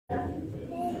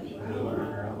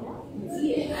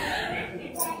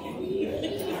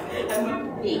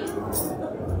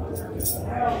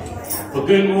Well,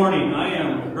 good morning. I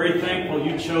am very thankful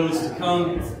you chose to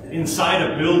come inside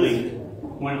a building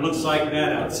when it looks like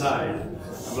that outside.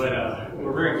 But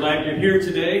we're very glad you're here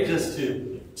today just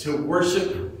to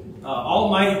worship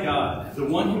Almighty God, the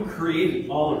one who created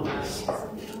all of this.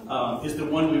 Is the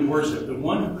one we worship. The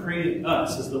one who created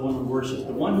us is the one we worship.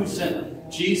 The one who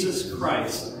sent Jesus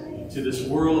Christ to this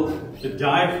world to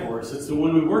die for us. It's the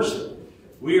one we worship.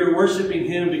 We are worshiping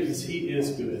Him because He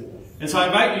is good. And so I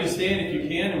invite you to stand if you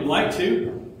can and would like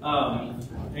to.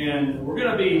 And we're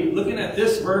going to be looking at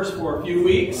this verse for a few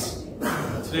weeks.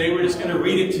 Today we're just going to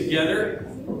read it together.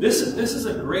 This is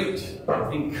a great,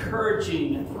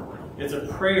 encouraging, it's a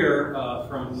prayer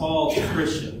from Paul to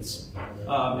Christians.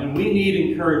 And we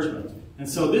need encouragement. And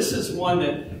so this is one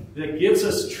that gives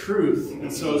us truth. And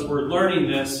so as we're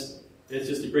learning this, it's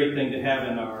just a great thing to have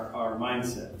in our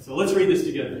mindset. So let's read this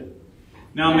together.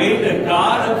 Now may the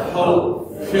God of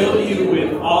hope fill you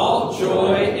with all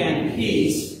joy and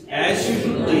peace as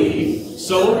you believe,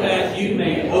 so that you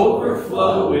may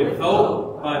overflow with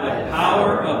hope by the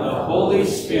power of the Holy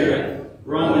Spirit.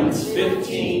 Romans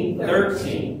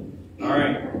 15:13. All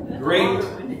right, great.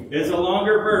 It's a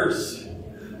longer verse.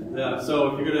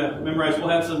 So if you're going to memorize, we'll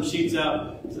have some sheets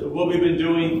out. So what we've been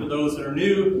doing for those that are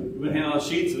new, we've been handing out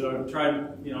sheets. So try,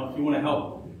 if you want to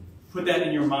help put that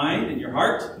in your mind and your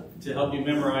heart to help you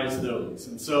memorize those.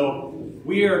 And so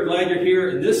we are glad you're here.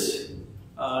 And this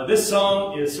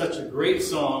song is such a great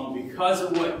song because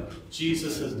of what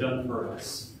Jesus has done for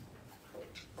us.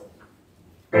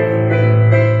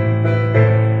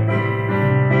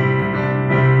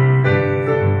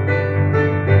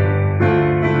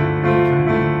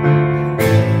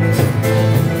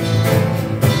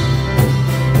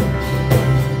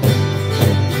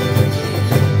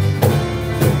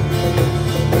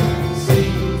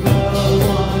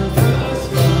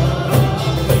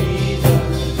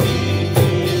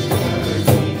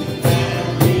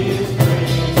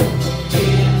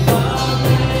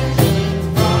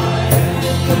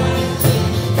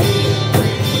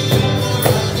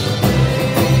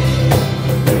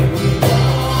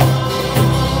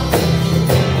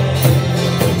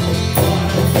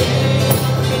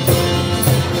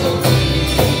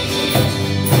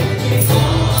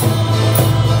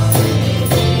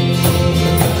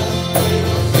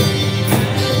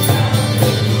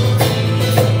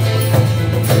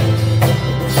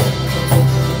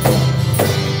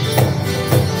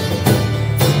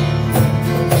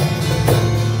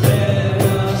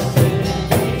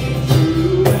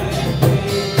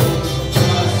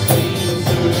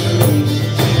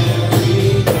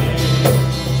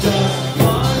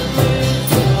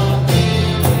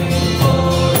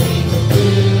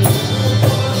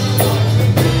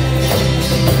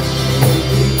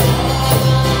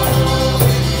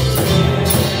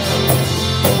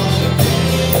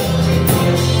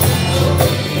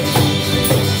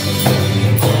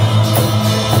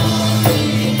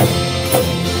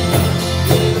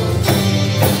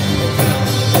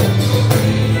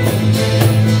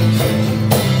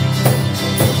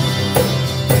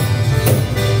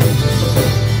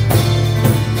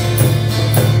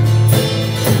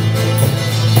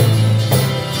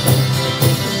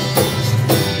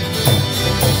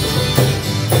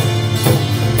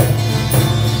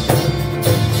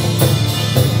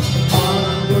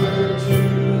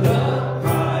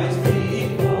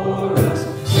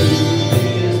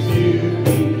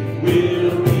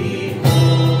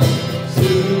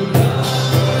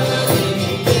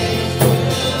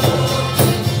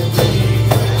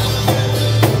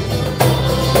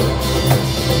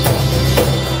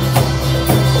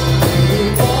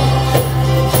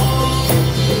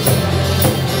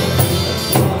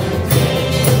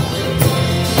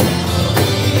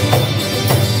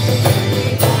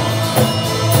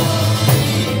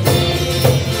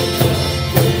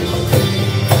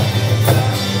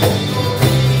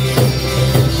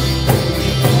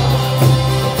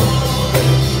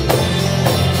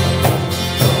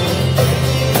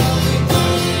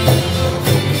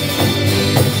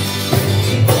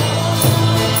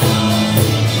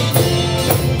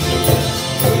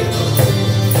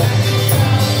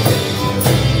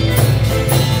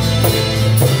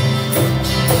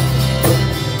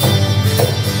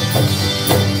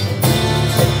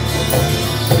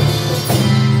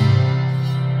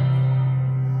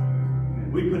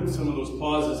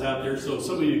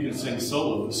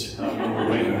 Solos when we're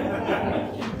waiting.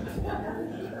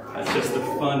 That's just the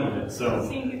fun of it. So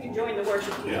seeing who can join the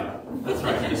worship team. Yeah, that's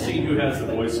right. Just seeing who has the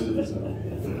voices,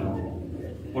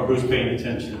 or who's paying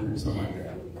attention, or something like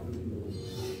that.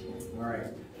 All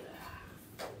right.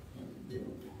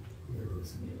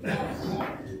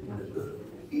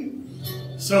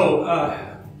 So,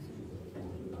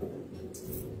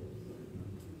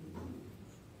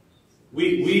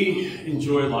 we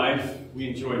enjoy life, we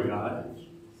enjoy God,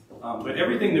 but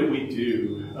everything that we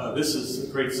do, this is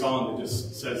a great song that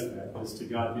just says that, is to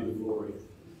God be the glory.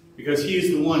 Because He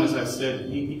is the one, as I said,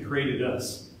 He created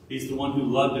us. He's the one who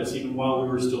loved us even while we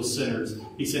were still sinners.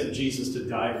 He sent Jesus to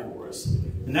die for us.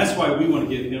 And that's why we want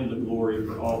to give Him the glory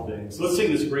for all things. So let's sing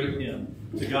this great hymn,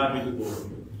 To God Be the Glory.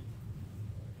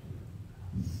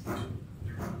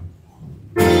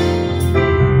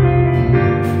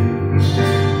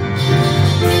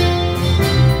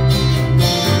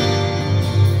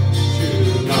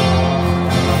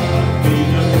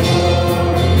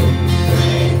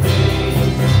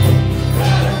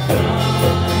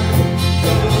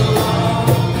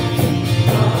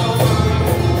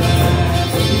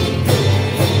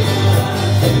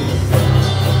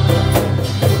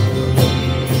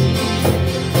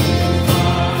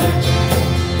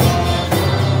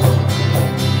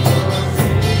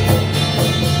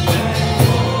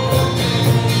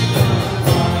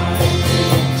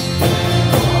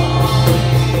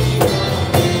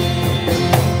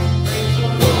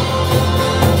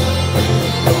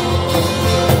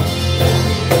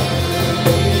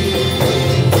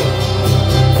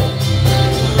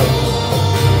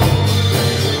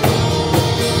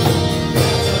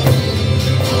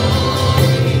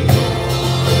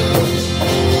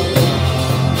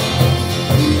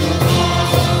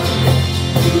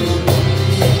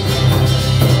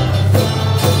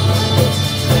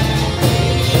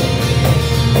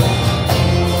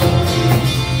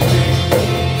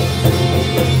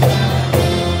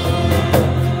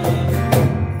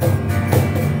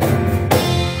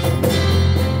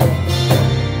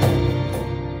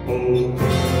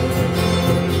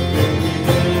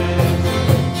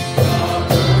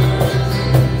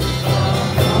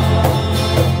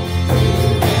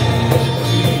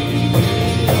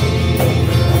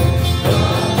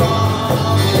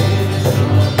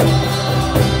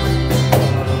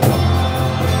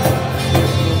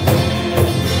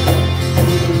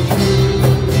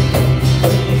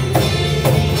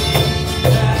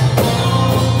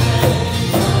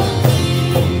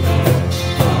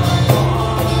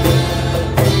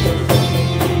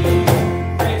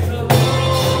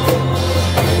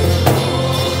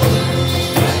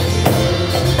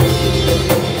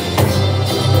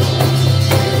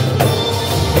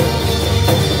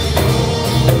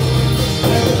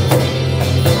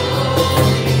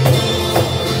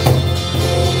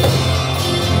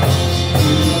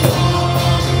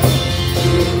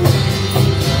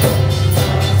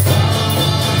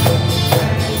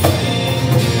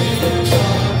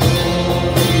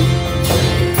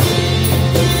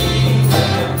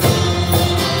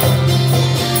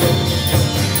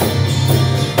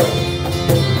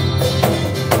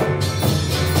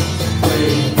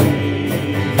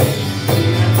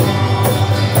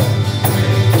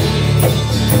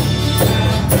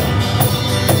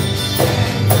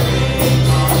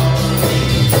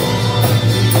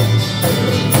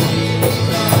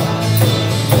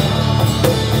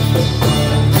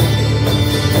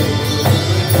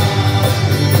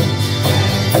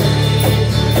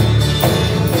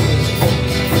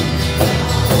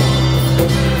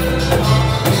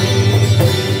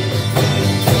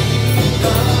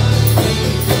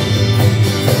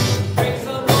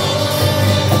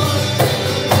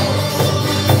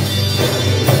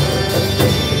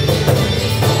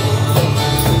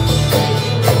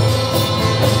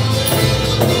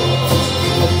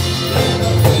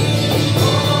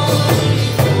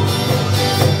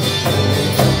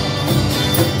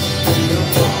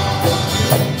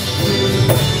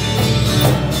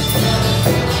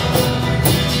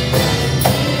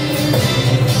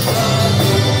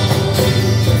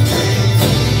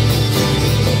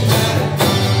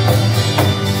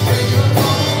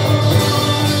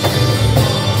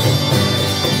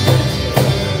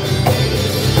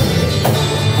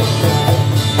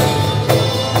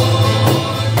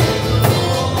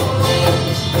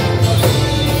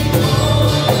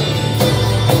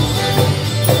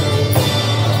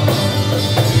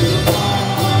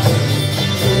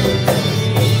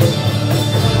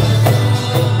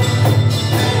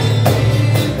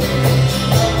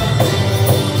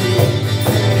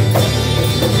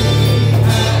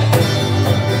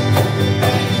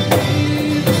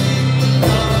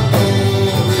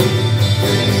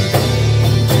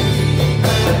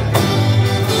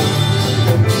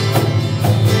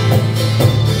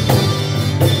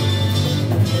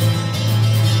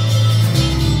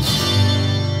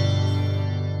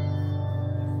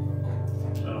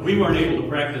 We weren't able to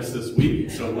practice this week,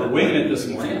 so we're winging it this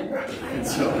morning. And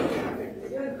so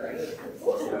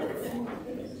But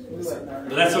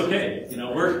that's okay. You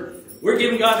know, we're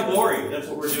giving God the glory. That's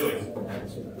what we're doing.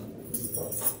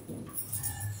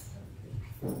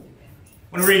 I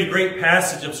want to read a great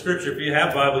passage of Scripture. If you have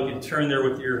a Bible, you can turn there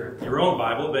with your own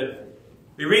Bible. But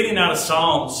we're reading out of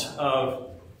Psalms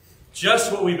of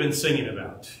just what we've been singing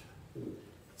about.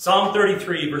 Psalm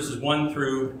 33, verses 1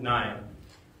 through 9.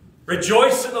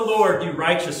 Rejoice in the Lord, you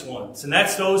righteous ones. And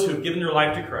that's those who have given their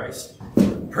life to Christ.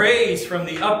 Praise from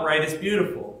the upright is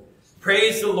beautiful.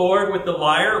 Praise the Lord with the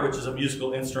lyre, which is a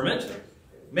musical instrument.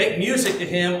 Make music to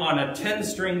him on a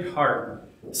 10-stringed harp.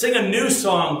 Sing a new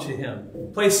song to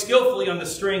him. Play skillfully on the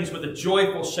strings with a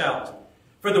joyful shout.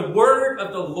 For the word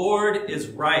of the Lord is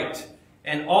right,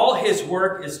 and all his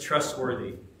work is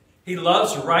trustworthy. He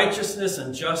loves righteousness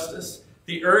and justice.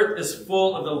 The earth is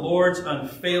full of the Lord's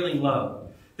unfailing love.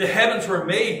 The heavens were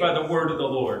made by the word of the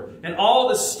Lord, and all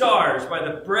the stars by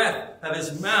the breath of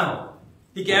his mouth.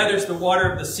 He gathers the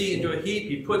water of the sea into a heap.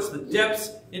 He puts the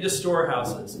depths into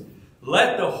storehouses.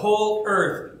 Let the whole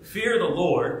earth fear the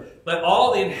Lord. Let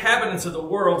all the inhabitants of the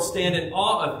world stand in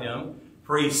awe of him.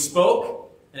 For he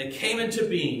spoke, and it came into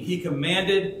being. He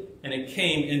commanded, and it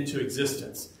came into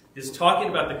existence. He's talking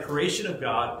about the creation of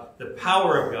God, the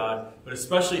power of God, but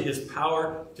especially his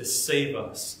power to save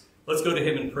us. Let's go to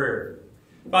him in prayer.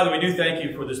 Father, we do thank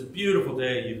you for this beautiful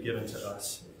day you've given to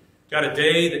us. God, a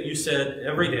day that you said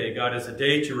every day, God, is a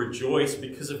day to rejoice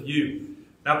because of you.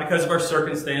 Not because of our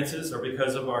circumstances or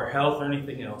because of our health or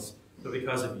anything else, but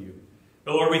because of you.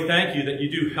 But Lord, we thank you that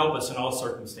you do help us in all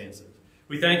circumstances.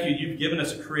 We thank you you've given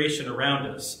us a creation around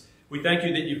us. We thank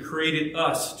you that you created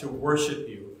us to worship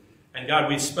you. And God,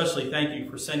 we especially thank you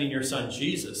for sending your son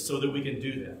Jesus so that we can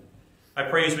do that. I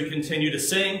pray as we continue to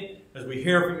sing, as we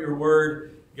hear from your word,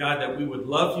 God, that we would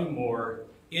love you more.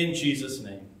 In Jesus'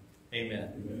 name,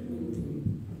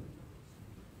 amen.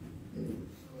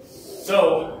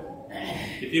 So,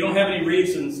 if you don't have any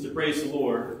reasons to praise the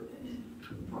Lord,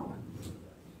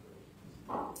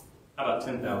 how about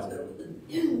 10,000?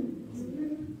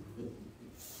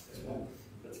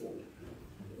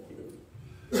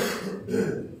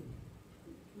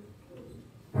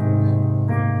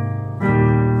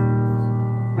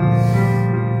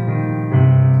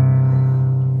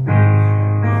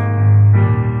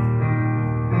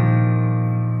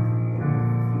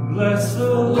 Bless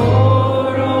the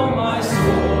Lord, oh my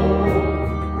soul.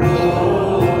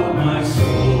 Oh, my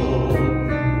soul,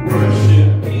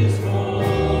 worship his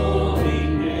holy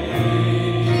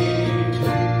name.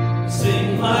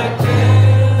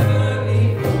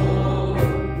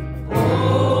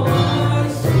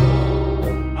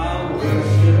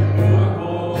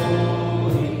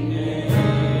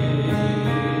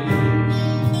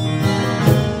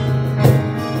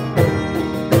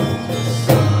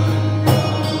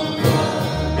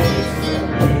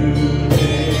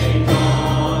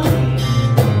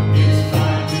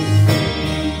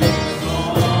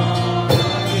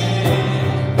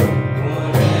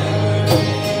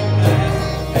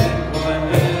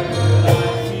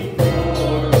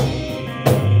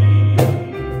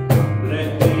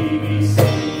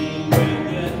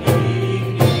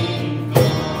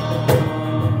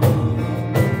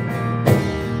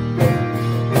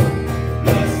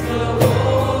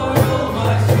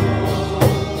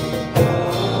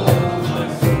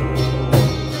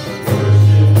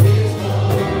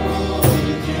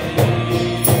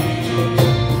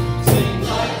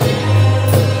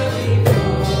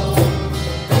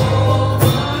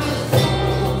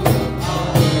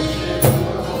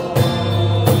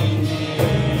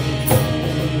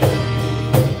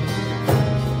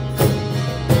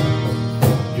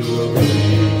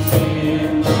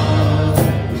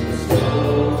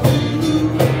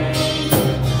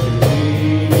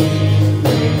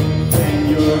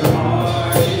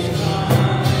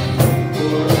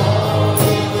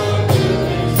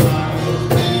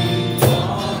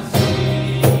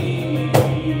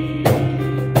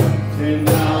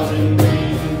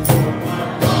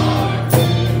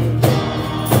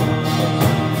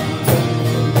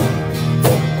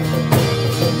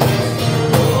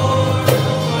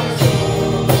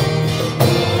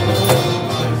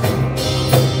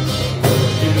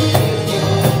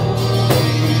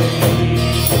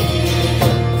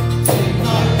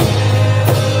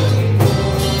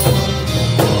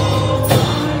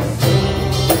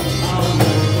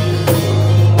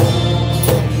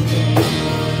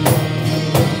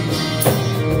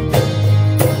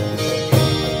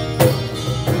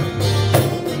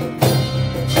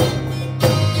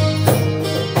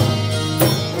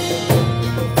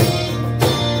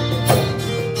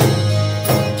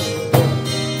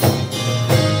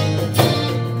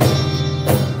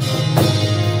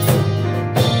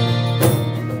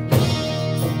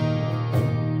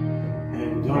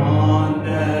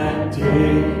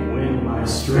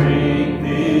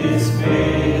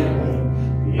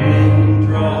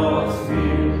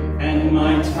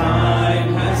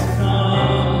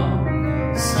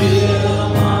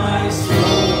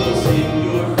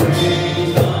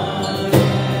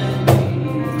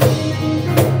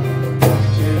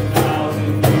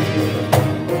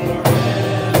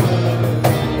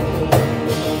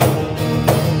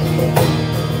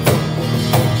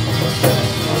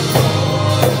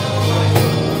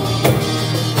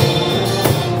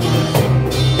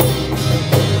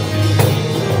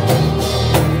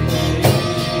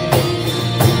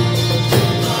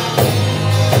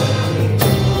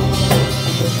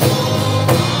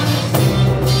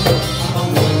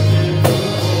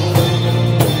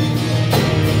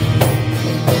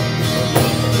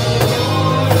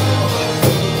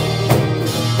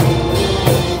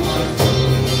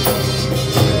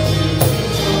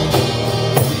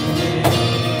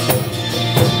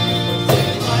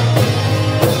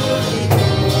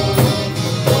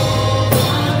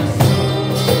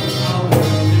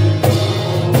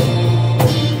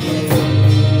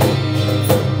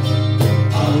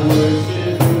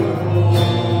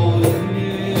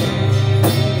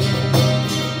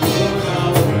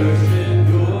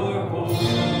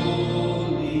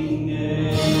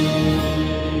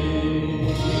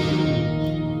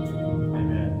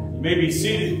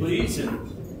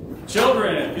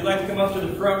 you'd like to come up to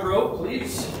the front row,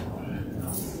 please.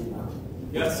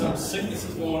 Got some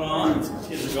sicknesses going on. Some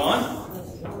kids are gone.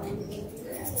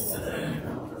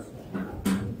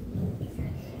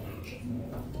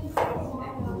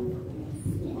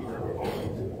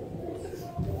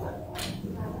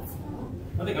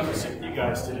 I think I'm going to sit with you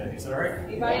guys today. Is that all right?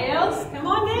 Anybody else? Come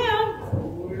on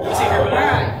down. Let's see here. All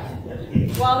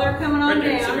right. While they're coming on Right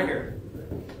there, sit down. right here.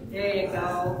 There you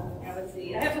go. Have a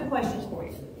seat. I have some questions for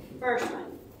you. First one.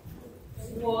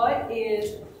 What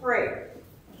is prayer?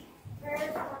 Prayer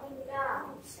is talking to God.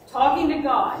 Talking to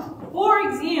God. For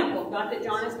example, not that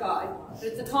John is God, but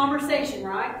it's a conversation,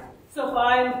 right? So if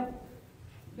I'm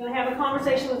going to have a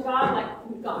conversation with God, like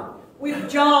with God,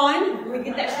 with John, let me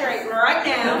get that straight right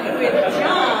now.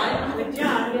 With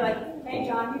John, I'd be like, hey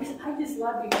John, I just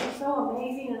love you. You're so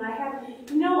amazing, and I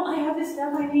have this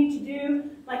stuff I need to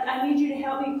do. Like I need you to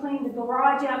help me clean the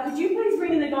garage out. Could you please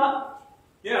bring in the garage?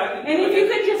 Yeah, I can. And if you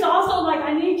could just also, like,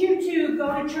 I need you to go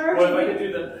to church. Well, if I could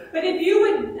do that. But if you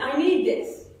would, I need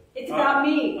this. It's about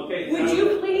me. Okay. Would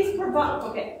you please provide?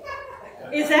 Okay.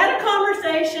 Is that a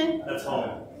conversation? That's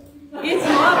home. It's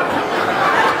not.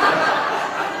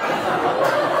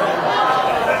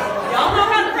 Y'all know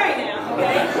how to pray now,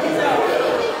 okay? So,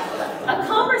 a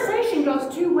conversation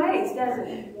goes two ways, doesn't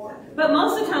it? But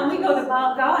most of the time we go to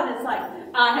God and it's like,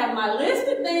 I have my list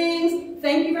of things.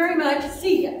 Thank you very much.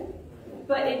 See ya.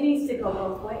 But it needs to go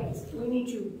both ways. We need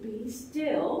to be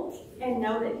still and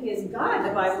know that He is God,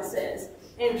 the Bible says.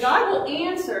 And God will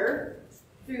answer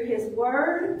through His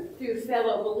Word, through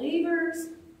fellow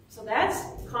believers. So that's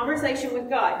conversation with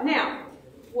God. Now,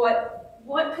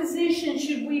 what position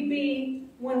should we be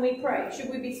when we pray? Should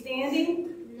we be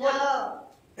standing? No.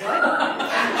 What?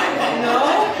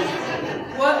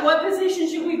 No? What position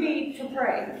should we be to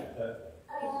pray?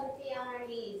 Be on our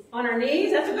knees. On our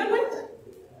knees? That's a good one.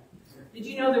 Did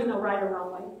you know there's no right or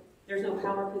wrong way? There's no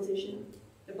power position.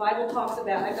 The Bible talks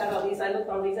about, I've got all these, I looked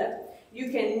all these up. You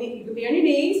can be on your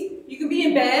knees. You can be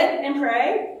in bed and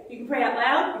pray. You can pray out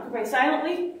loud. You can pray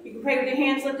silently. You can pray with your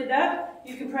hands lifted up.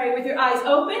 You can pray with your eyes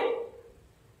open.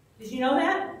 Did you know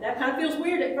that? That kind of feels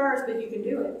weird at first, but you can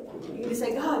do it. You can just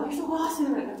say, God, you're so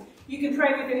awesome right now. You can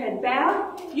pray with your head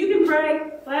bowed. You can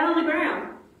pray flat on the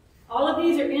ground. All of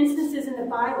these are instances in the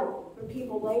Bible where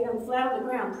people lay them flat on the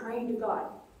ground praying to God.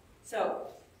 So,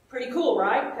 pretty cool,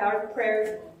 right? Power of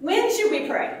prayer. When should we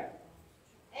pray?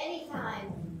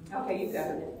 Anytime. Okay, you got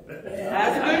it.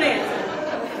 That's a good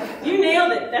answer. You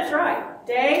nailed it. That's right.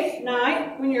 Day,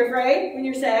 night, when you're afraid, when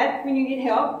you're sad, when you need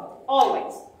help,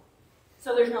 always.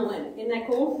 So there's no limit. Isn't that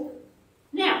cool?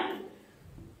 Now,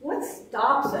 what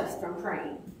stops us from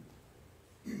praying?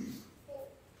 I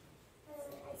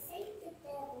think the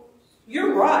devil.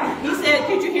 You're right. He said,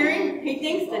 could you hear him? He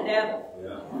thinks the devil.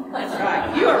 Yeah. That's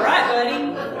right. You are right,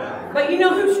 buddy. But you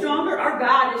know who's stronger? Our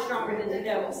God is stronger than the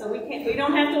devil. So we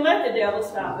don't have to let the devil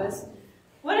stop us.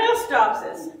 What else stops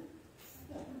us?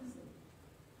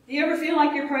 Do you ever feel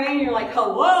like you're praying and you're like,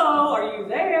 hello, are you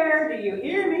there? Do you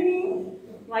hear me?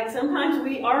 Like sometimes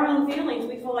our own feelings,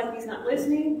 we feel like He's not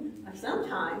listening. Or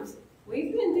sometimes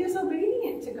we've been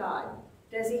disobedient to God.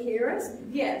 Does He hear us?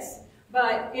 Yes.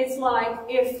 But it's like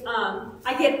if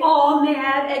I get all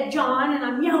mad at John and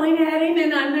I'm yelling at him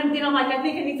and I'm like, I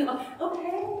think I need to,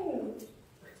 okay.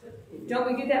 Don't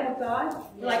we do that with God?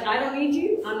 We're like, I don't need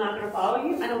you. I'm not going to follow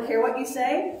you. I don't care what you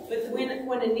say. But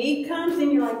when a need comes,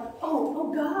 then you're like,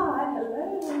 oh God,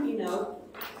 hello, you know.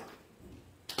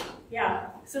 Yeah.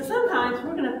 So sometimes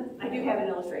I do have an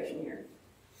illustration here.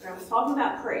 Where I was talking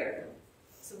about prayer.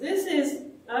 So this is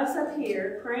us up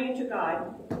here praying to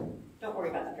God. Don't worry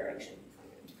about the direction.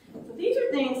 So these are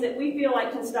things that we feel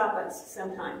like can stop us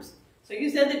sometimes. So you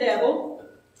said the devil.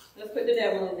 Let's put the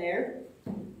devil in there.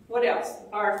 What else?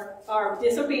 Our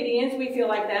disobedience. We feel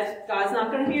like God's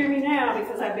not going to hear me now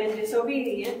because I've been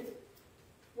disobedient.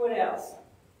 What else?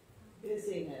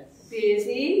 Busyness.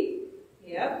 Busy.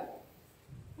 Yep.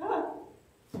 Oh.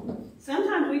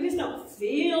 Sometimes we just don't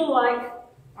feel like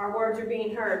our words are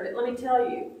being heard. But let me tell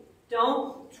you,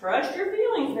 don't trust your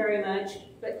feelings very much,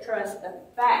 but trust the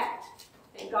fact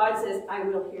that God says, I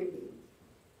will hear you.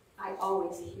 I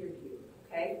always hear you.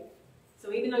 Okay?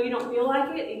 So even though you don't feel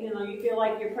like it, even though you feel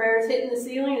like your prayer is hitting the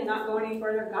ceiling and not going any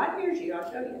further, God hears you.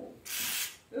 I'll show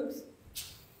you. Oops.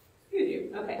 Excuse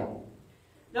you. Okay.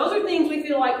 Those are things we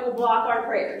feel like will block our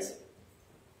prayers.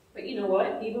 But you know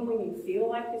what? Even when you feel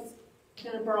like it's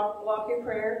going to block your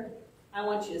prayer, I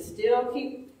want you to still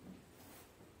keep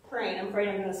praying. I'm afraid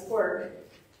I'm going to squirt.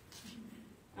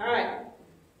 All right.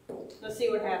 Let's see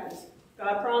what happens.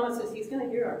 God promises He's going to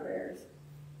hear our prayers.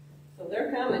 So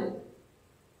they're coming.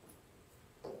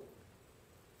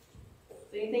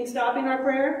 Is anything stopping our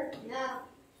prayer? No.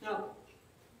 No.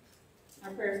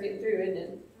 Our prayer's getting through, isn't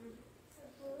it?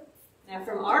 Now,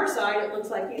 from our side, it looks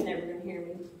like he's never going to hear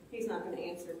me. He's not going to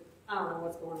answer. I don't know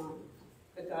what's going on.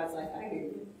 But God's like, I hear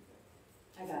you.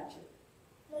 I got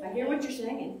you. I hear what you're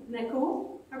saying. Isn't that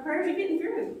cool? Our prayers are getting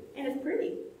through. And it's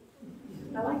pretty.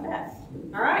 I like that.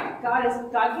 All right.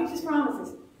 God keeps his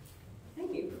promises.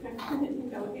 Thank you. I didn't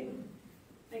think I would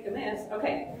make a mess.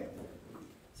 Okay.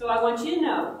 So I want you to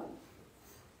know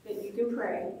that you can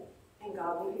pray and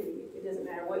God will hear you. It doesn't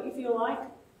matter what you feel like.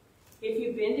 If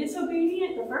you've been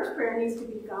disobedient, the first prayer needs to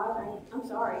be, God, I'm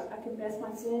sorry. I confess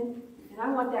my sin, and I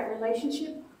want that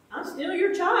relationship. I'm still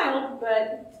your child,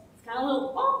 but it's kind of a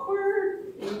little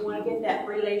awkward, and you want to get that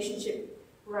relationship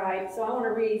right. So I want to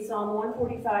read Psalm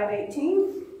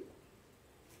 145:18.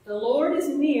 The Lord is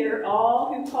near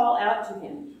all who call out to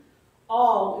him,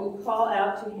 all who call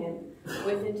out to him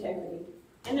with integrity.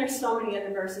 And there's so many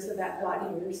other verses about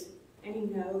God hears, and he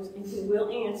knows, and he will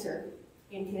answer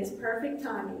in his perfect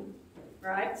timing.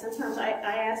 Right? Sometimes I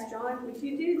ask John, would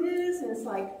you do this? And it's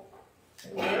like,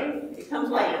 okay, it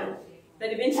comes later.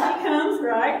 But eventually it comes,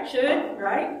 right? Should,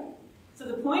 right? So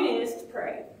the point is to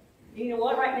pray. And you know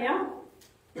what, right now?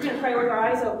 We're going to pray with our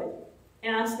eyes open.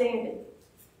 And I'm standing.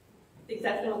 Think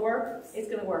that's going to work? It's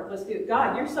going to work. Let's do it.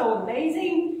 God, you're so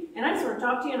amazing. And I just want to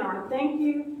talk to you and I want to thank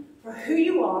you for who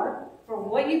you are, for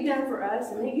what you've done for us,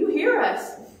 and that you hear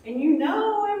us. And you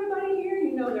know everybody here.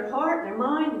 You know their heart, their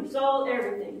mind, their soul,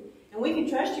 everything. And we can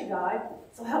trust you, God.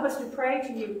 So help us to pray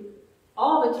to you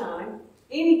all the time,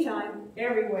 anytime,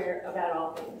 everywhere, about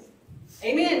all things.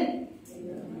 Amen.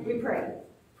 Amen. We pray.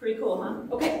 Pretty cool,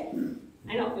 huh? Okay.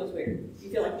 I know it feels weird.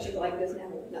 You feel like you should go like this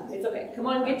now? No, it's okay. Come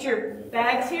on, get your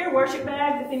bags here, worship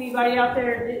bags. If anybody out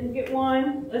there didn't get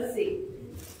one, let's see.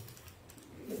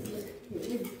 There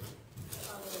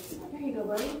you go,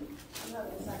 buddy.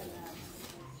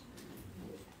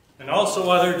 And also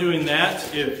while they're doing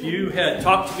that, if you had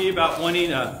talked to me about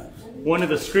wanting one of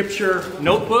the scripture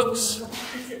notebooks,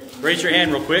 raise your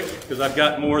hand real quick, because I've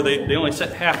got more. They only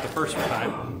set half the first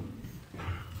time.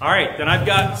 All right, then I've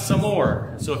got some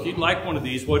more. So if you'd like one of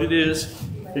these, what it is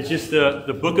just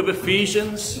the book of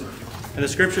Ephesians, and the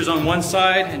scriptures on one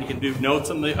side, and you can do notes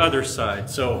on the other side.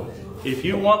 So if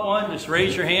you want one, just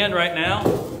raise your hand right now.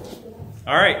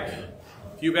 All right,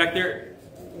 you back there.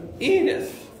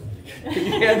 Edith. Can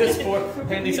you hand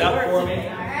these out for me?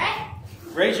 All right.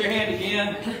 Raise your hand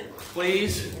again,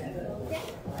 please.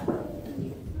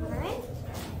 All right.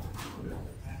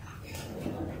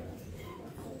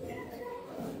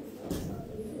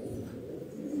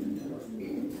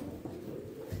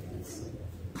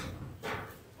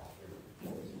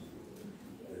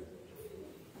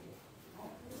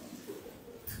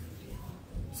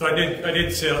 So I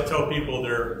did tell people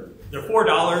they're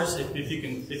 $4.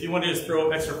 If you want to just throw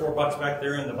an extra $4 back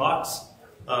there in the box,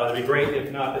 that'd be great.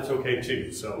 If not, that's okay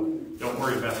too. So don't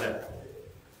worry about that.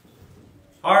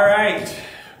 All right,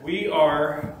 we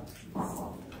are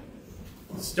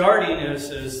starting as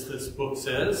this book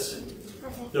says.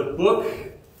 The book,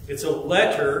 it's a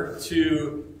letter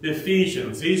to the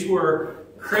Ephesians. These were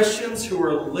Christians who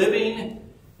were living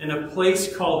in a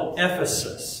place called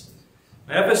Ephesus.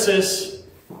 Ephesus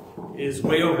is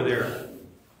way over there,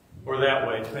 or that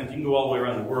way. Depends. You can go all the way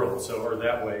around the world, or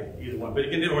that way, either one. But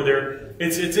you can get over there.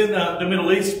 It's in the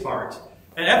Middle East part.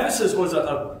 And Ephesus was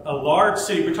a large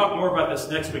city. We'll talk more about this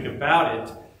next week about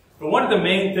it. But one of the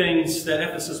main things that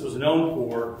Ephesus was known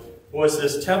for was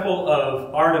this temple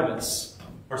of Artemis,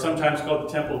 or sometimes called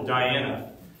the Temple of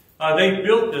Diana. They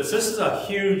built this. This is a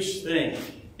huge thing.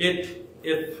 If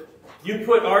you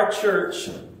put our church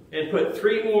and put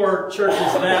 3 more churches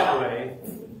that way,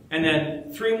 and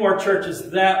then 3 more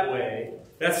churches that way,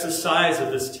 that's the size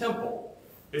of this temple.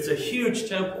 It's a huge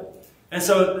temple. And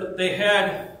so they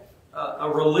had a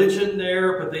religion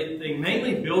there, but they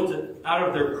mainly built it out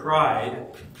of their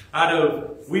pride, out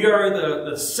of, we are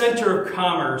the center of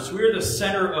commerce, we are the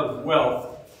center of wealth.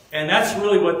 And that's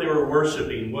really what they were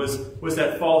worshiping, was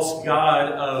that false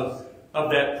god of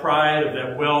that pride, of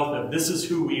that wealth, of this is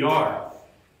who we are.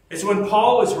 And so when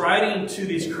Paul was writing to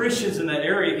these Christians in that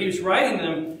area, he was writing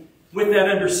them with that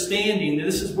understanding that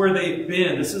this is where they've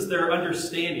been. This is their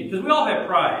understanding. Because we all have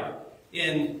pride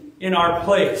in our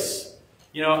place.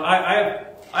 You know,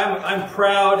 I'm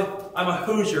proud. I'm a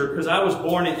Hoosier because I was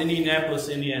born in Indianapolis,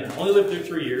 Indiana. Only lived there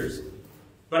 3 years,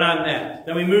 but I'm that.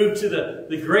 Then we moved to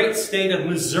the great state of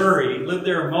Missouri. Lived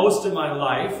there most of my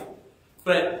life,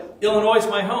 but Illinois is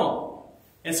my home.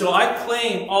 And so I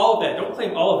claim all of that. Don't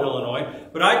claim all of Illinois,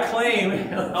 but I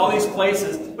claim all these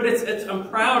places. But I'm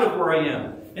proud of where I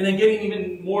am. And then getting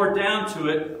even more down to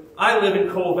it, I live in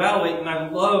Coal Valley, and I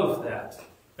love that.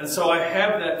 And so I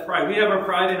have that pride. We have our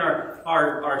pride in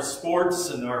our sports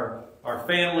and our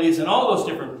families and all those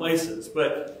different places.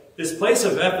 But this place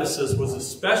of Ephesus was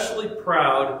especially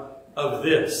proud of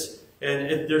this.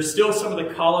 And there's still some of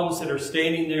the columns that are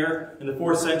standing there. In the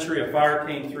 4th century, a fire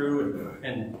came through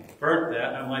and burnt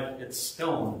that. And I'm like, it's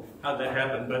stone. How'd that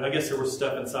happen? But I guess there was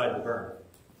stuff inside the burn.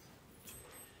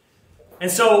 And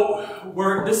so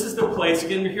this is the place.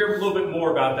 Again, we'll hear a little bit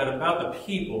more about that, about the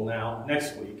people now,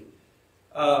 next week.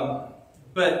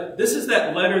 But this is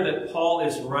that letter that Paul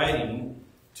is writing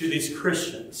to these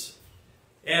Christians.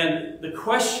 And the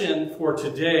question for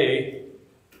today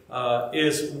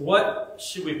is, what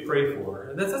should we pray for?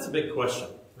 And that's a big question.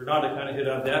 We're going to kind of hit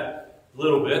on that a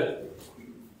little bit.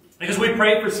 Because we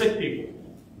pray for sick people.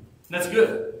 And that's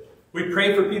good. We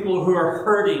pray for people who are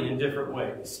hurting in different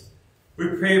ways. We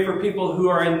pray for people who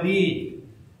are in need.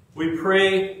 We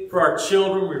pray for our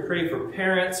children. We pray for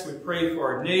parents. We pray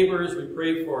for our neighbors. We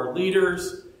pray for our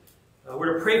leaders.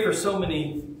 We're to pray for so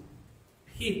many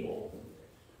people.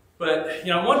 But,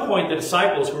 at one point, the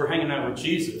disciples who were hanging out with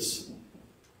Jesus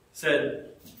said,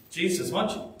 Jesus, why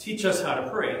don't you teach us how to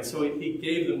pray? And so he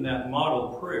gave them that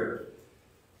model prayer.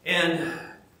 And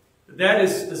that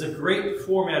is a great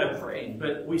format of praying.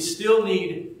 But we still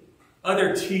need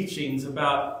other teachings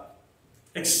about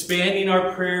expanding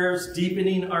our prayers,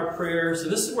 deepening our prayers. And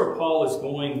this is where Paul is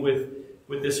going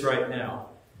with this right now.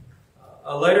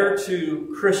 A letter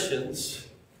to Christians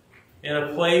in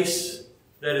a place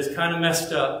that is kind of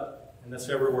messed up, and that's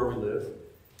everywhere we live,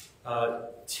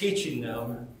 teaching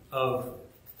them of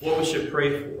what we should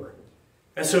pray for.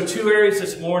 And so 2 areas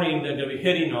this morning that I'm going to be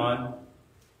hitting on,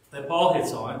 that Paul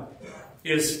hits on,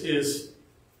 is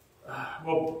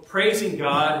praising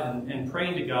God and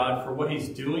praying to God for what He's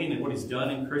doing and what He's done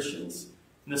in Christians.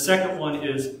 And the second one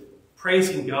is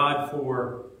praising God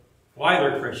for why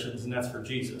they're Christians, and that's for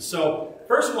Jesus. So,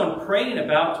 first one, praying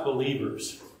about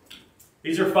believers.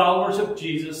 These are followers of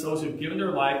Jesus, those who've given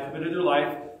their life, committed their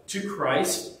life to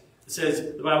Christ.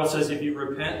 The Bible says if you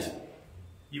repent,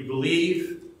 you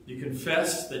believe, you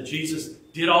confess that Jesus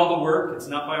did all the work. It's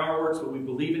not by our works, but we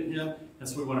believe in Him, and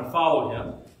so we want to follow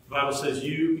Him. The Bible says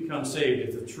you become saved.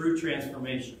 It's a true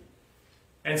transformation.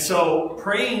 And so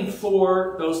praying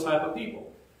for those type of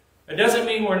people. It doesn't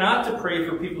mean we're not to pray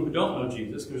for people who don't know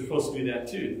Jesus, because we're supposed to do that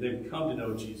too. They've come to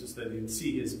know Jesus, that they can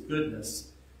see His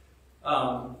goodness.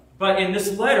 But in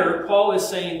this letter, Paul is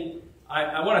saying,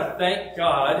 I want to thank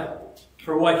God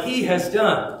for what He has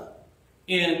done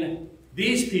in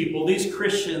these people, these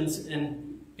Christians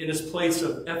in this place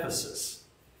of Ephesus.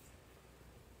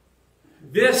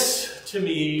 This, to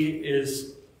me,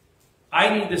 is,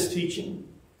 I need this teaching.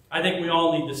 I think we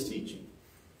all need this teaching.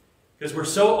 Because we're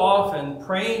so often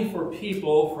praying for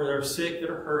people that are sick, that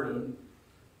are hurting.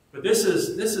 But this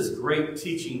is great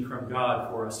teaching from God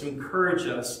for us, to encourage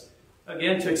us,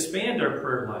 again, to expand our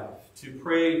prayer life, to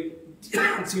pray,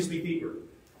 deeper.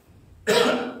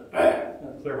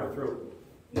 I'll clear my throat.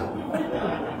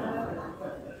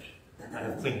 I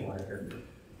have clean water here.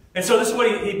 And so this is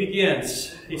what he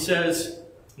begins. He says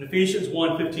in Ephesians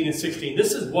 1:15 and 16,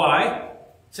 this is why,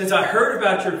 since I heard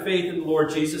about your faith in the Lord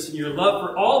Jesus and your love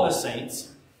for all the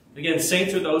saints, again,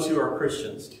 saints are those who are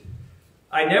Christians,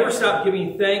 I never stop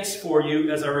giving thanks for you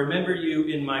as I remember you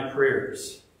in my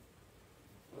prayers.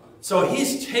 So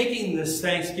he's taking this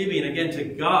thanksgiving again to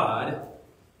God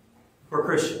for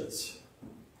Christians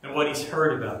and what he's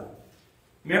heard about it.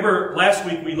 Remember last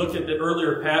week we looked at the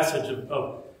earlier passage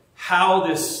of how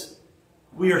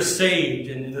we are saved,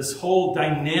 and this whole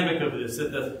dynamic of this,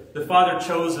 that the Father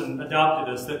chose and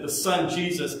adopted us, that the Son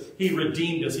Jesus, He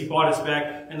redeemed us, He bought us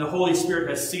back, and the Holy Spirit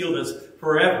has sealed us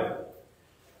forever.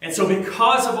 And so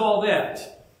because of all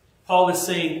that, Paul is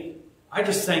saying, I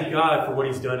just thank God for what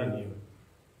He's done in you.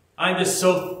 I'm just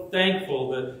so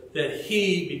thankful that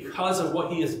He, because of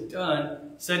what He has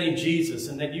done, sending Jesus,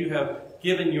 and that you have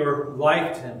given your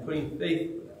life to Him, putting faith in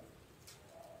Him.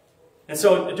 And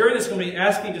so during this, I'm going to be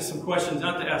asking just some questions,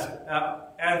 not to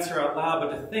answer out loud,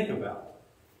 but to think about.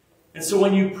 And so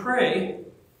when you pray,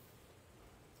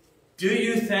 do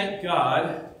you thank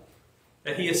God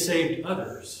that He has saved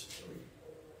others?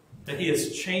 That He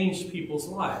has changed people's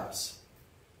lives?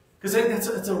 Because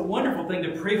it's a wonderful thing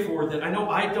to pray for, that I know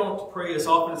I don't pray as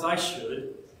often as I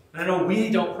should. And I know we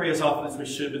don't pray as often as we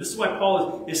should. But this is why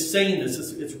Paul is saying this.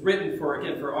 It's written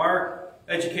for our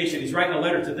education. He's writing a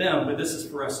letter to them, but this is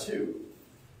for us too.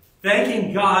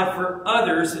 Thanking God for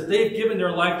others, that they've given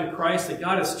their life to Christ, that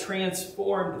God has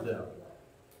transformed them.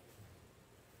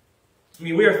 I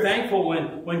mean, we are thankful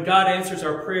when God answers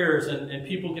our prayers and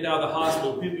people get out of the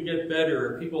hospital, people get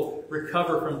better, people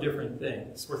recover from different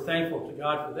things. We're thankful to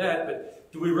God for that,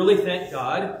 but do we really thank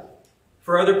God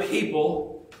for other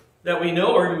people that we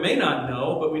know or may not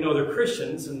know, but we know they're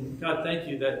Christians, and God, thank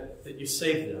you that you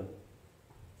saved them?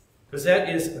 Because that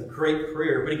is a great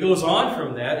prayer. But he goes on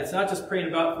from that. It's not just praying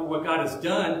about for what God has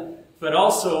done, but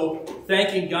also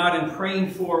thanking God and praying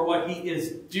for what he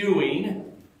is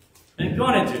doing and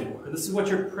going to do. And this is what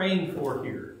you're praying for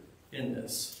here in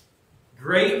this.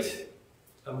 Great,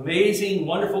 amazing,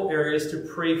 wonderful areas to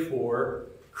pray for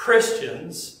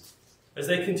Christians as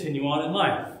they continue on in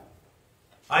life.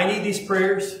 I need these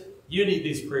prayers. You need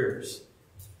these prayers.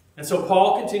 And so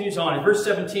Paul continues on. In verse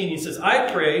 17, he says, I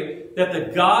pray that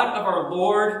the God of our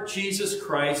Lord Jesus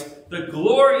Christ, the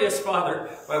glorious Father...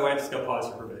 By the way, I just got to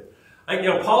pause for a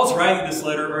minute. Paul's writing this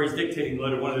letter, or he's dictating the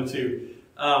letter, one of the two.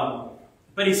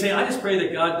 But he's saying, I just pray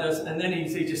that God does... And then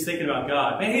he's just thinking about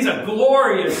God. Man, he's a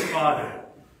glorious Father.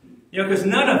 Because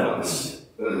none of us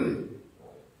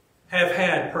have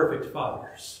had perfect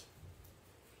fathers.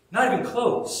 Not even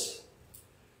close.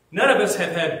 None of us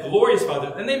have had glorious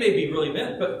fathers, and they may be really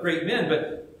great men,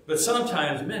 but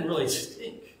sometimes men really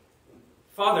stink.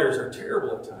 Fathers are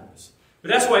terrible at times.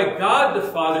 But that's why God the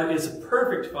Father is a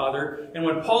perfect Father. And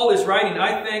when Paul is writing,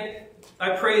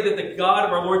 I pray that the God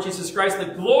of our Lord Jesus Christ, the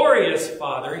glorious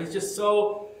Father, he's just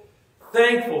so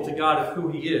thankful to God of who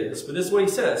he is. But this is what he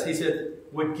says. He said,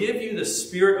 would give you the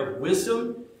spirit of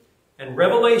wisdom and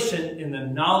revelation in the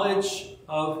knowledge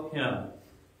of him.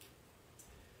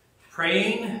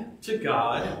 Praying to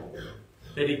God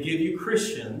that he give you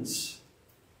Christians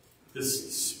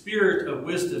this spirit of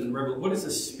wisdom and revelation. What is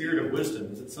the spirit of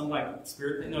wisdom? Is it some like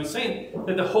spirit thing? No, he's saying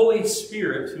that the Holy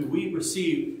Spirit, who we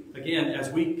receive, again, as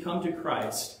we come to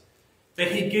Christ,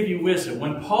 that he'd give you wisdom.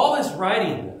 When Paul is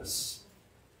writing this,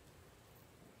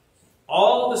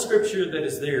 all the scripture that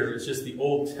is there is just the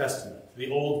Old Testament, the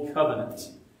Old Covenant.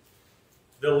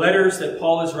 The letters that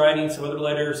Paul is writing, some other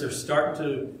letters, are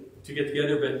starting to get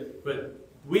together, but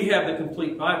we have the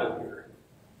complete Bible here.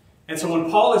 And so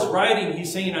when Paul is writing,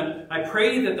 he's saying, I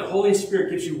pray that the Holy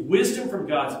Spirit gives you wisdom from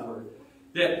God's Word,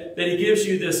 that he gives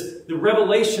you the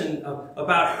revelation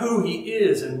about who he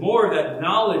is and more of that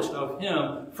knowledge of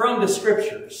him from the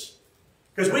Scriptures.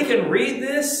 Because we can read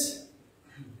this,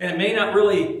 and it may not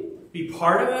really be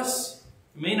part of us,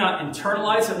 it may not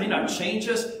internalize it, it may not change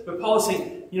us, but Paul is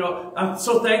saying, I'm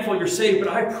so thankful you're saved,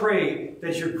 but I pray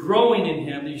that you're growing in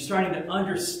him, that you're starting to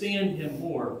understand him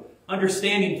more.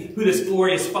 Understanding who this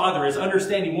glorious Father is.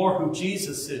 Understanding more who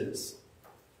Jesus is.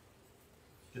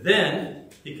 Then,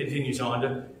 he continues on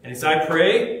and he says, I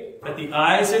pray that the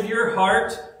eyes of your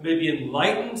heart may be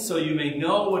enlightened so you may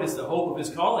know what is the hope of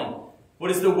his calling.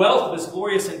 What is the wealth of his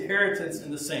glorious inheritance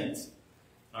in the saints.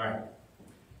 All right.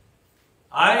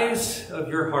 Eyes of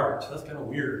your heart. That's kind of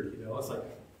weird, It's like,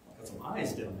 got some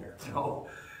eyes down there. All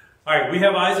right, we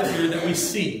have eyes up here that we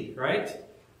see, right?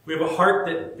 We have a heart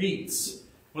that beats.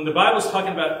 When the Bible's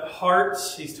talking about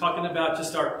hearts, he's talking about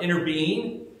just our inner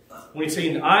being. When he's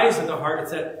saying eyes of the heart,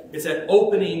 it's that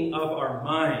opening of our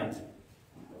mind.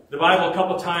 The Bible a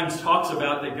couple times talks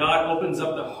about that God opens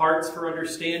up the hearts for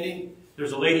understanding.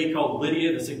 There's a lady called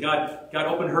Lydia that said God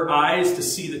opened her eyes to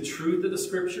see the truth of the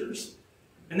Scriptures.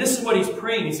 And this is what he's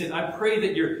praying. He said, I pray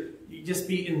that you just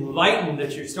be enlightened,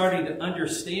 that you're starting to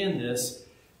understand this.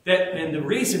 And the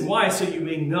reason why, so you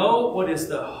may know what is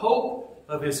the hope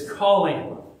of his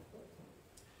calling.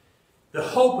 The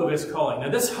hope of his calling. Now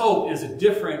this hope is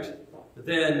different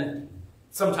than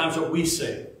sometimes what we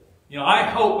say. I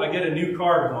hope I get a new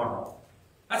car tomorrow.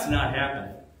 That's not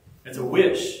happening. It's a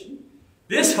wish.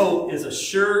 This hope is a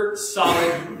sure,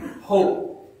 solid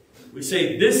hope. We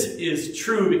say this is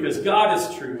true because God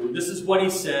is true. This is what he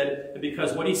said. And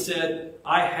because what he said,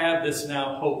 I have this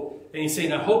now hope. And he's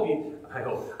saying, I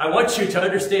want you to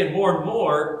understand more and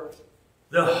more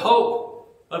the hope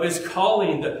of his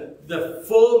calling, the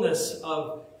fullness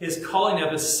of his calling,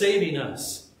 of his saving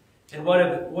us. And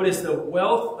what is the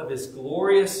wealth of his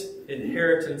glorious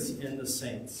inheritance in the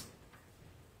saints.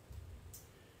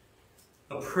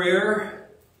 A prayer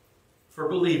for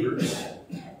believers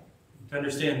to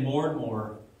understand more and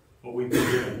more what we've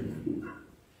been doing.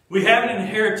 We have an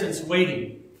inheritance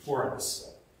waiting for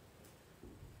us.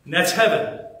 And that's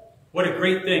heaven. What a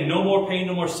great thing. No more pain,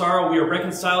 no more sorrow. We are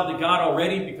reconciled to God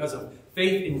already because of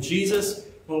faith in Jesus.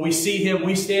 When we see him,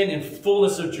 we stand in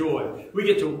fullness of joy. We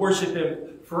get to worship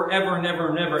him forever and ever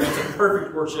and ever. It's a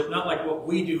perfect worship, not like what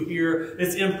we do here.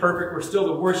 It's imperfect. We're still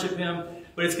to worship him.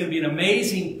 But it's going to be an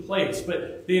amazing place.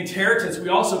 But the inheritance, we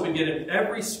also been given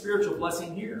every spiritual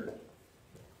blessing here.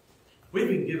 We've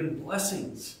been given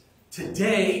blessings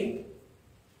Today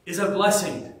is a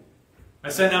blessing. I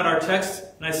sent out our text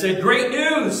and I said, great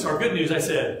news, or good news, I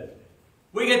said.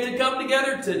 We get to come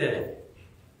together today.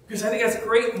 Because I think that's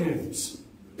great news.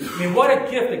 I mean, what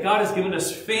a gift that God has given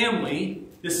us family,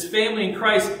 this family in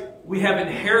Christ. We have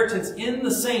inheritance in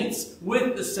the saints,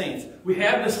 with the saints. We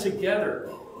have this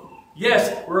together.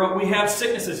 Yes, we have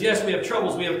sicknesses. Yes, we have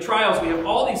troubles. We have trials. We have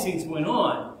all these things going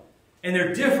on. And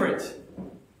they're different.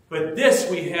 But this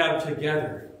we have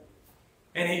together.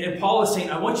 And Paul is saying,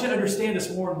 I want you to understand this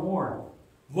more and more.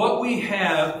 What we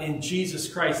have in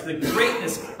Jesus Christ, the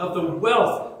greatness of the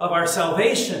wealth of our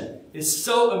salvation is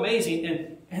so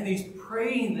amazing. And he's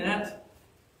praying that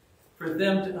for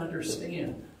them to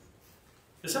understand.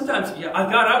 Because sometimes, yeah,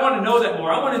 God, I want to know that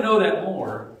more. I want to know that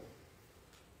more.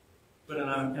 But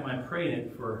am I praying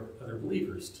it for other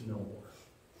believers to know more?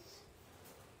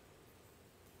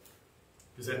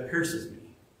 Because that pierces me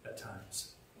at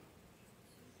times.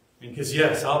 Because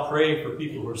yes, I'll pray for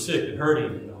people who are sick and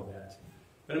hurting and all that.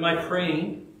 But am I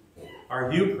praying,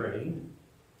 are you praying,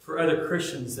 for other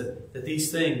Christians that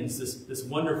these things, this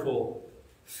wonderful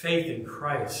faith in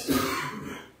Christ,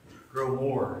 grow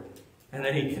more? And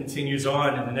then he continues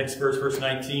on in the next verse, verse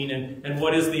 19, and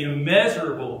what is the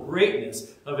immeasurable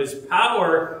greatness of his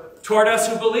power toward us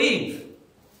who believe,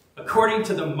 according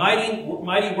to the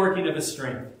mighty working of his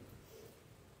strength.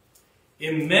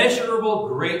 Immeasurable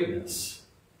greatness,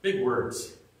 big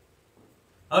words,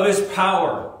 of his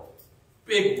power,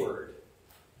 big word,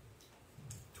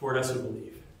 toward us who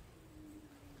believe.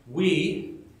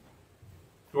 We,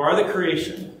 who are the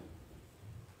creation,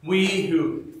 we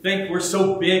who think we're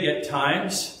so big at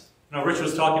times. You know, Rich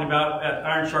was talking about at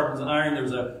Iron Sharpens Iron, there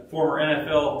was a former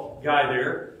NFL guy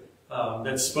there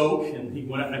that spoke, and he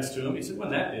went up next to him. He said,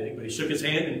 wasn't that big, but he shook his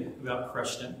hand and about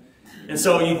crushed him. And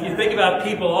so you think about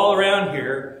people all around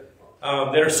here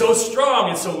that are so strong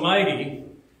and so mighty,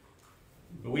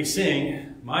 but we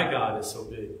sing, my God is so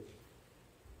big.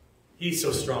 He's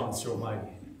so strong and so mighty.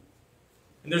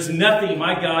 And there's nothing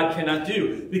my God cannot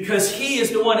do, because he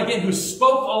is the one, again, who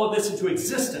spoke all of this into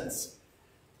existence.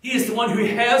 He is the one who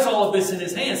has all of this in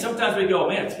his hands. Sometimes we go,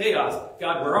 man, it's chaos.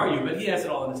 God, where are you? But he has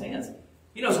it all in his hands.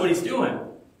 He knows what he's doing.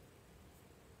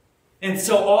 And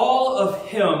so all of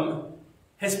him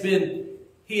has been,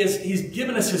 he's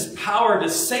given us his power to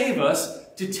save us,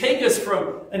 to take us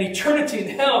from an eternity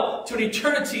in hell to an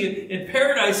eternity in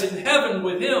paradise in heaven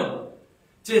with him.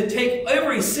 To take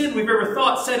every sin we've ever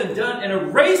thought, said, and done and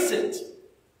erase it.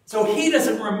 So he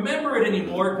doesn't remember it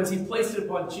anymore because he placed it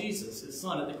upon Jesus, his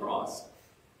son, at the cross.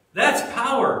 That's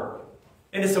power.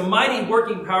 And it's a mighty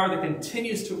working power that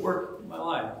continues to work in my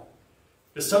life.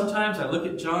 Because sometimes I look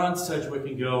at John Sedgwick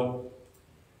and go,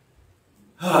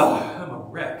 I'm a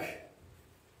wreck.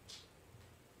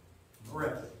 I'm a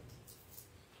wreck.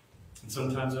 And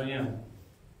sometimes I am.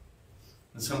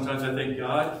 And sometimes I think,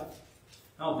 God,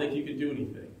 I don't think you can do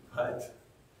anything, but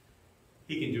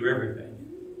he can do everything.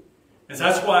 And so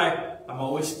that's why I'm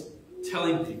always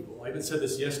telling people, I even said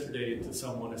this yesterday to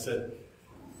someone, I said,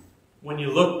 when you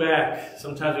look back,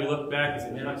 sometimes you look back and say,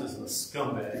 man, I'm just a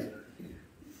scumbag.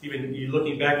 Even you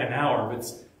looking back an hour,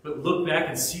 but look back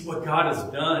and see what God has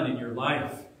done in your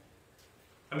life.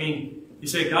 I mean, you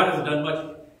say God hasn't done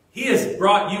much. He has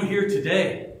brought you here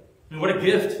today. I mean, what a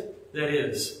gift that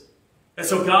is. And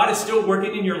so God is still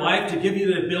working in your life to give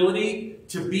you the ability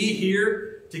to be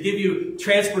here, to give you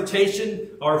transportation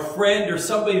or a friend or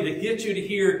somebody to get you to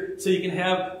here so you can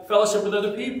have fellowship with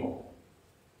other people.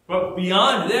 But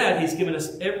beyond that, he's given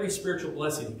us every spiritual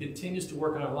blessing. He continues to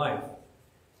work on our life.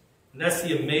 And that's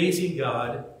the amazing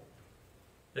God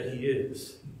that he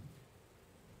is.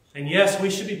 And yes, we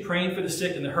should be praying for the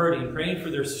sick and the hurting, praying for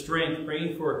their strength,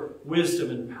 praying for wisdom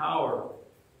and power.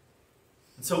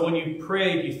 And so when you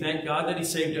pray, do you thank God that he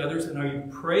saved others? And are you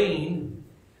praying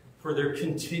for their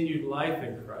continued life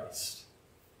in Christ?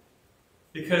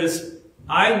 Because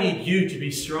I need you to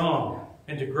be strong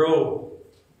and to grow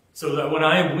so that when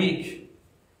I am weak,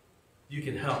 you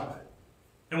can help.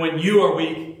 And when you are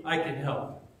weak, I can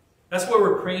help. That's why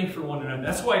we're praying for one another.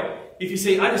 That's why if you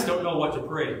say, I just don't know what to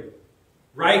pray,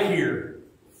 right here,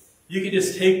 you can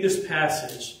just take this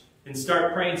passage and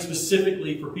start praying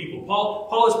specifically for people.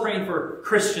 Paul is praying for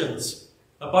Christians,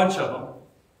 a bunch of them.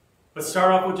 But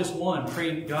start off with just one.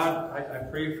 Pray, God, I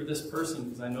pray for this person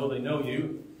because I know they know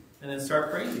you. And then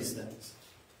start praying these things.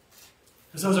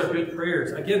 Because those are good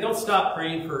prayers. Again, don't stop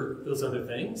praying for those other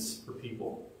things, for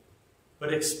people.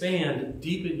 But expand,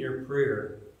 deepen your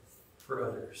prayer for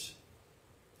others.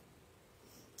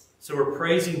 So we're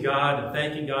praising God and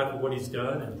thanking God for what he's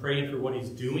done and praying for what he's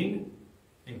doing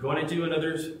and going to do in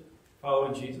others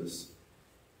following Jesus.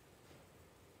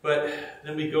 But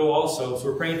then we go also, so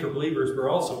we're praying for believers, but we're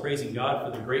also praising God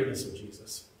for the greatness of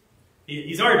Jesus.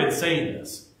 He's already been saying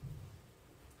this.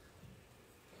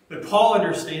 But Paul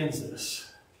understands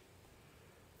this.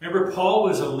 Remember, Paul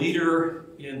was a leader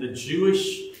in the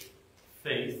Jewish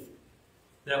faith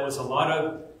that was a lot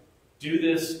of do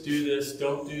this,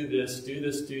 don't do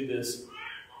this,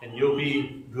 and you'll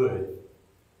be good.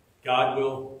 God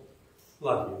will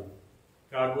love you.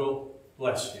 God will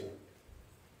bless you.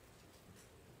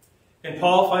 And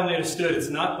Paul finally understood it's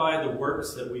not by the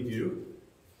works that we do,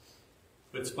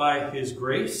 but it's by his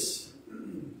grace.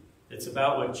 It's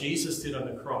about what Jesus did on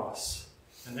the cross.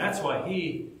 And that's why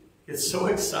he gets so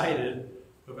excited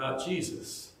about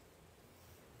Jesus.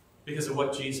 Because of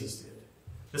what Jesus did.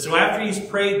 And so after he's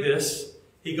prayed this,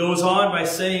 he goes on by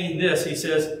saying this. He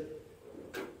says,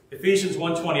 Ephesians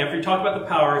 1:20, after he talked about the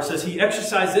power, it says, he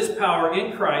exercised this power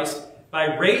in Christ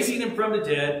by raising him from the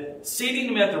dead, seating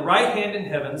him at the right hand in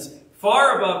heavens,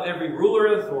 far above every ruler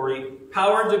and authority,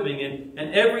 power and dominion,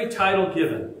 and every title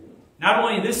given. Not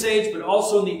only in this age, but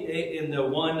also in the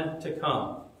one to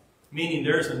come. Meaning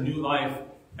there's a new life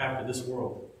after this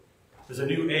world. There's a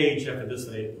new age after this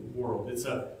world. It's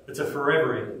a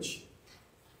forever age.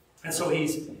 And so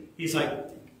he's like,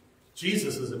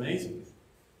 Jesus is amazing.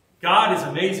 God is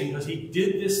amazing because he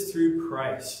did this through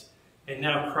Christ. And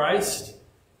now Christ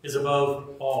is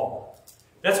above all.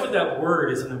 That's what that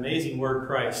word is, an amazing word,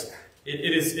 Christ.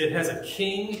 It has a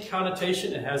king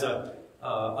connotation. It has a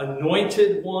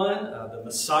anointed one, the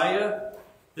Messiah.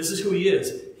 This is who he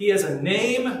is. He has a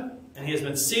name, and he has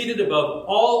been seated above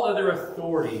all other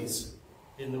authorities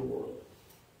in the world.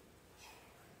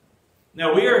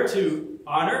 Now we are to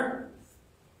honor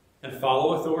and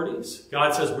follow authorities.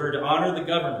 God says we're to honor the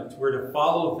government. We're to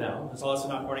follow them, as long as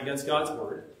they're not going against God's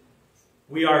word.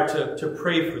 We are to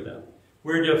pray for them.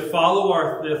 We're to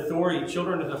follow the authority.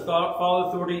 Children are to follow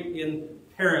authority in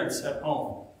parents at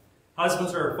home.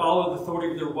 Husbands are to follow the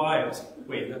authority of their wives.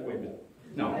 Wait a minute.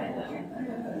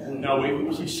 No,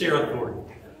 we share authority.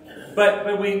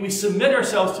 But we submit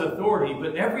ourselves to authority,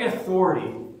 but every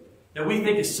authority that we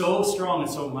think is so strong and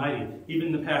so mighty, even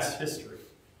in the past history.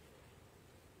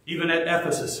 Even at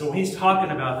Ephesus. So when he's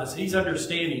talking about this, he's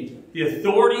understanding the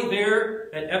authority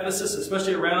there at Ephesus,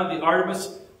 especially around the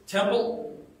Artemis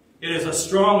temple. It is a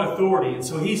strong authority. And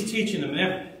so he's teaching them.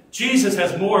 And Jesus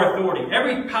has more authority.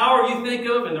 Every power you think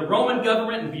of in the Roman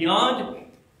government and beyond,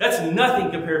 that's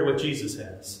nothing compared to what Jesus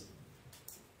has.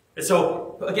 And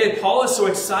so, again, Paul is so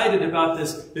excited about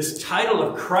this title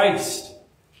of Christ.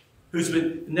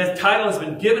 And that title has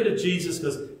been given to Jesus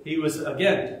because he was,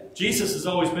 again, Jesus has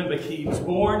always been, but he was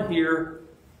born here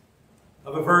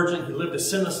of a virgin. He lived a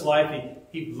sinless life.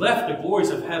 He left the glories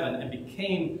of heaven and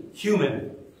became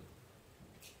human.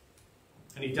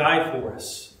 And he died for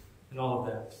us and all of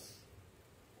that.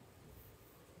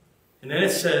 And then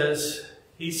it says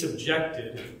he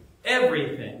subjected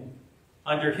everything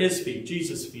under his feet,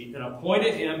 Jesus' feet, and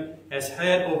appointed him as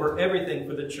head over everything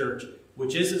for the church,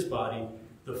 which is his body,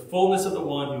 the fullness of the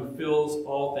one who fills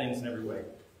all things in every way.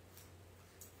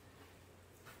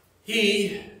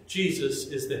 He, Jesus,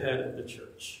 is the head of the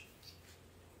church.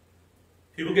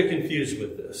 People get confused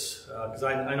with this because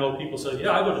I know people say,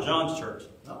 yeah, I go to John's church,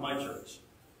 not my church.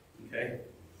 Okay?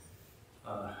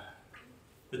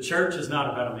 The church is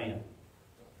not about a man.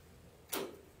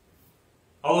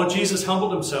 Although Jesus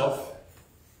humbled himself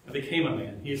and became a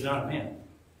man, he is not a man.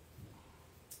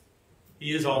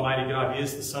 He is Almighty God. He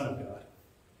is the Son of God.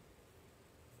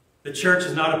 The church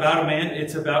is not about a man.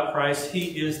 It's about Christ.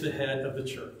 He is the head of the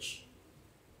church.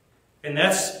 And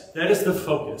that is the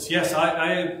focus. Yes,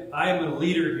 I am a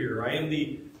leader here. I am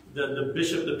the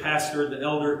bishop, the pastor, the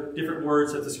elder, different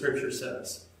words that the Scripture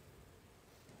says.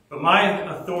 But my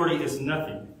authority is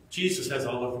nothing. Jesus has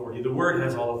all authority. The Word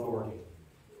has all authority.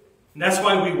 And that's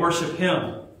why we worship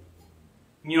him.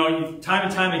 You know, time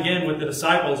and time again with the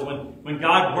disciples, when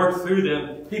God worked through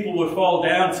them, people would fall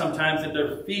down sometimes at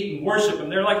their feet and worship him.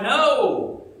 They're like,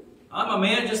 no, I'm a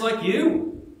man just like you.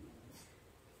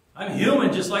 I'm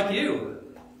human just like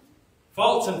you.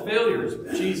 Faults and failures.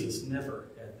 But Jesus never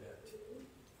had that.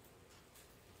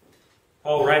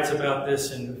 Paul writes about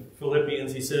this in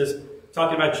Philippians. He says,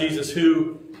 talking about Jesus,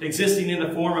 who, existing in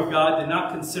the form of God, did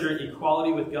not consider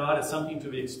equality with God as something to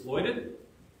be exploited.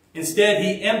 Instead,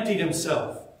 he emptied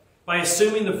himself by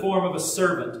assuming the form of a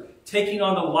servant, taking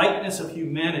on the likeness of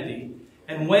humanity.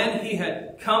 And when he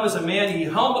had come as a man, he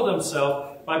humbled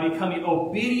himself by becoming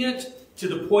obedient to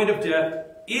the point of death,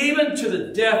 even to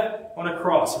the death on a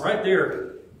cross. Right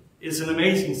there is an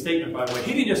amazing statement, by the way.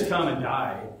 He didn't just come and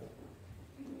die.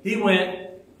 He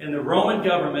went And the Roman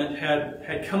government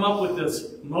had come up with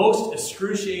this most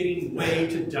excruciating way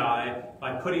to die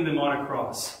by putting them on a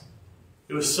cross.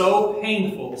 It was so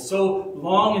painful, so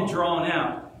long and drawn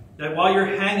out, that while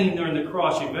you're hanging there on the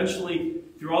cross, you eventually,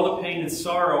 through all the pain and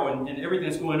sorrow and everything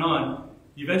that's going on,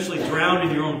 you eventually drown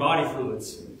in your own body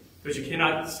fluids because you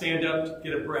cannot stand up to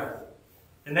get a breath.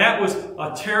 And that was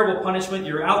a terrible punishment.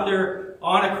 You're out there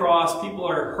on a cross. People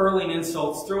are hurling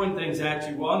insults, throwing things at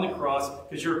you on the cross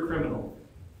because you're a criminal.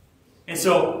 And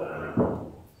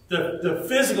so the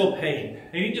physical pain,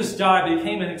 and he just died, they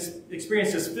came and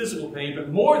experienced this physical pain, but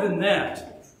more than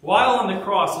that, while on the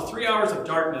cross, the 3 hours of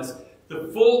darkness, the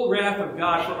full wrath of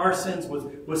God for our sins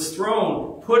was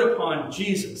thrown, put upon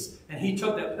Jesus, and he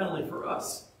took that penalty for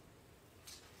us.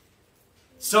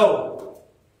 So,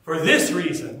 for this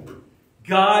reason,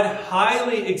 God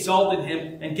highly exalted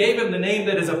him and gave him the name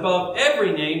that is above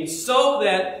every name, so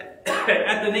that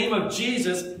at the name of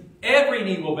Jesus, every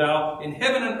knee will bow in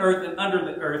heaven and earth and under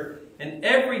the earth, and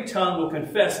every tongue will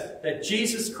confess that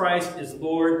Jesus Christ is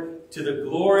Lord, to the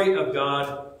glory of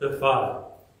God the Father.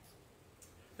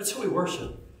 That's who we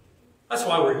worship. That's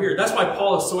why we're here. That's why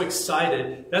Paul is so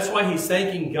excited. That's why he's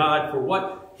thanking God for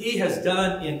what he has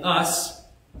done in us,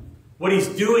 what he's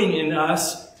doing in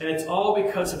us, and it's all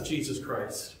because of Jesus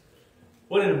Christ.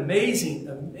 What an amazing,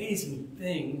 amazing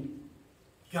thing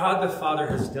God the Father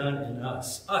has done in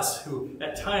us. Us who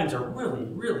at times are really,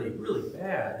 really, really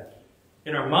bad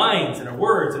in our minds and our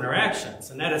words and our actions.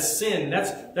 And that is sin.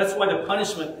 That's why the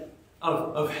punishment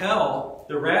of hell,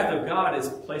 the wrath of God, is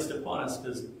placed upon us,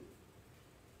 because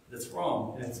that's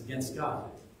wrong and it's against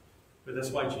God. But that's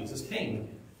why Jesus came.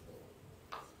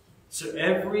 So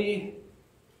every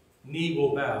knee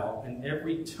will bow and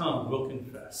every tongue will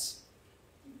confess.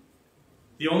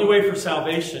 The only way for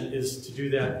salvation is to do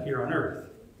that here on earth.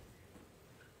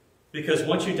 Because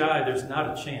once you die, there's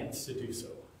not a chance to do so.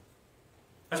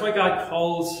 That's why God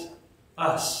calls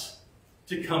us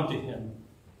to come to him.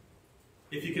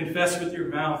 If you confess with your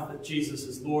mouth that Jesus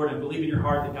is Lord and believe in your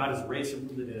heart that God has raised him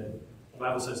from the dead, the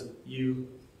Bible says you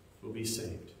will be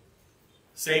saved.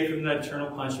 Saved from that eternal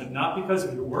punishment, not because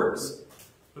of your works,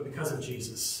 but because of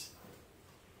Jesus.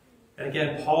 And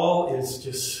again, Paul is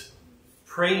just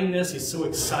praying this. He's so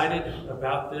excited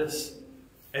about this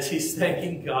as he's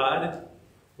thanking God.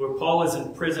 Where Paul is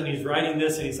in prison, he's writing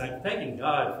this, and he's like, thanking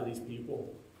God for these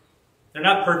people. They're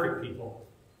not perfect people.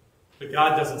 But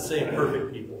God doesn't save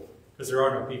perfect people, because there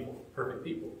are no people, perfect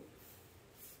people.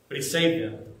 But he saved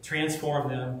them,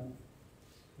 transformed them,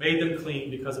 made them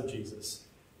clean because of Jesus.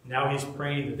 Now he's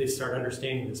praying that they start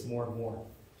understanding this more and more.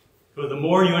 So the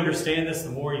more you understand this,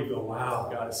 the more you go, wow,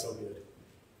 God is so good.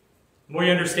 The more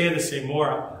you understand this, the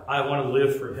more I want to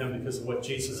live for him because of what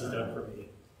Jesus has done for me.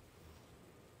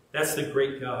 That's the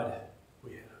great God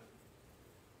we have.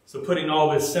 So putting all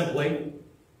this simply,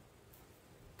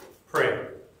 pray.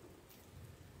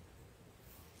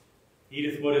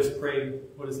 Edith, what is pray?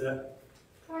 What is that?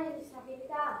 Pray is talking to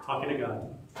God. Talking to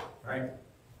God. Right?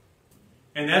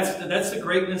 And that's the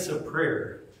greatness of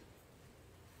prayer.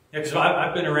 Because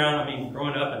I've been around,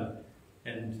 growing up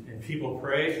and people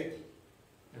pray.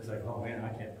 It's like, oh man,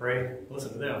 I can't pray.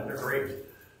 Listen to them. They're great.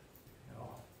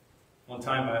 One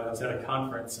time I was at a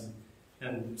conference,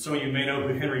 and some of you may know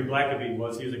who Henry Blackaby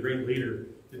was. He was a great leader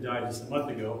that died just a month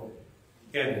ago.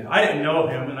 And I didn't know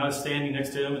him, and I was standing next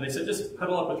to him, and they said, just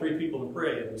huddle up with 3 people and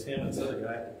pray. It was him and this other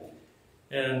guy.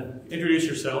 And introduce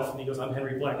yourself. And he goes, I'm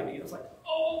Henry Blackaby. And I was like,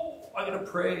 oh, I got to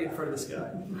pray in front of this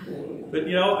guy. But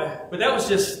but that was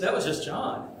just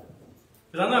John.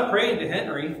 Because I'm not praying to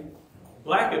Henry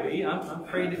Blackaby. I'm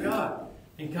praying to God.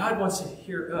 And God wants to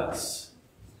hear us.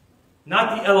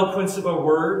 Not the eloquence of our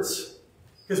words.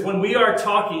 Because when we are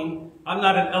talking, I'm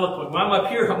not an eloquent. When I'm up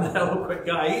here, I'm not an eloquent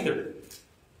guy either.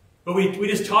 But we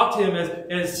just talk to him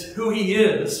as who he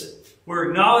is. We're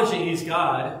acknowledging he's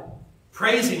God,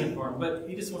 praising him for him. But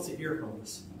he just wants to hear from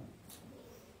us.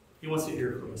 He wants to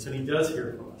hear from us. And he does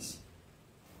hear from us.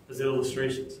 As the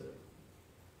illustration said.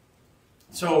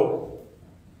 So,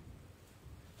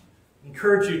 I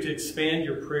encourage you to expand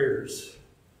your prayers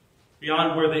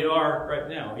beyond where they are right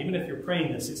now. Even if you're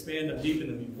praying this, expand them, deepen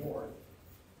them even more.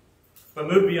 But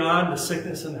move beyond the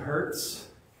sickness and the hurts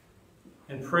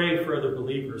and pray for other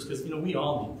believers, because we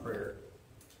all need prayer.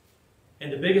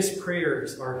 And the biggest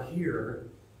prayers are here,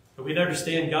 that we'd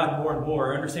understand God more and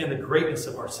more, understand the greatness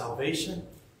of our salvation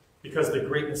because of the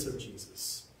greatness of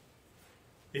Jesus.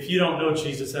 If you don't know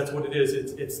Jesus, that's what it is.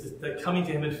 It's that coming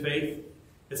to him in faith.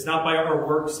 It's not by our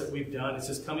works that we've done. It's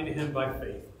just coming to him by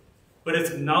faith. But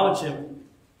it's acknowledge him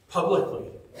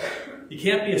publicly. You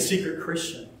can't be a secret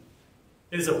Christian.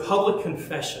 It is a public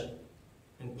confession.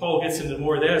 And Paul gets into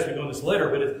more of that as we go in this letter.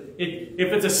 But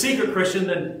if it's a secret Christian,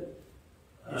 then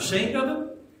you're ashamed of him?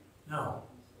 No.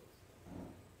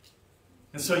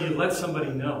 And so you let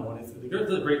somebody know. And it's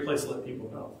a great place to let people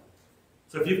know.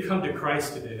 So if you've come to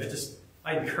Christ today,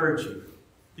 I encourage you.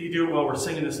 Do you do it while we're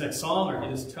singing this next song, or you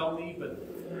just tell me?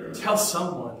 But tell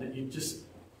someone that you just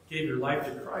gave your life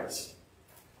to Christ.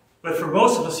 But for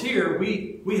most of us here,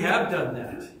 we have done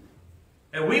that.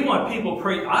 And we want people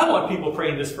praying. I want people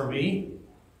praying this for me.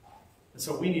 And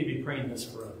so we need to be praying this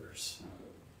for others.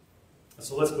 And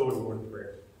so let's go to the Lord in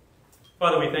prayer.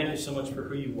 Father, we thank you so much for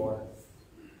who you are.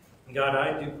 And God,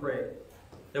 I do pray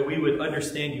that we would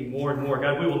understand you more and more.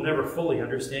 God, we will never fully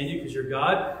understand you because you're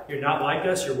God. You're not like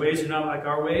us. Your ways are not like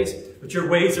our ways. But your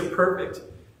ways are perfect.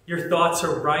 Your thoughts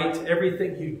are right.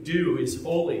 Everything you do is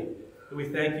holy. And we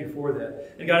thank you for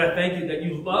that. And God, I thank you that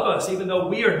you love us even though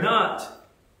we are not.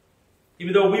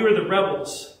 Even though we were the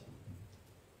rebels.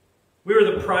 We were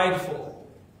the prideful.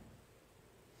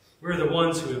 We were the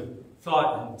ones who have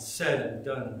thought and said and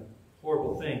done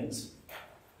horrible things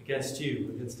against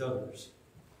you, against others.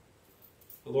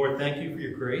 But Lord, thank you for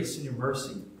your grace and your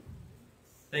mercy.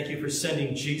 Thank you for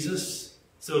sending Jesus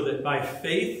so that by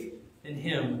faith in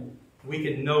him, we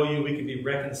can know you, we can be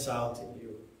reconciled to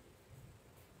you.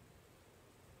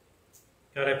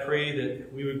 God, I pray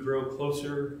that we would grow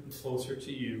closer and closer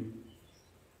to you,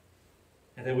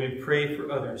 and that we pray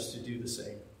for others to do the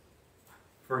same.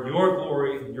 For your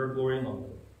glory and your glory alone.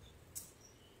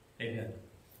 Amen.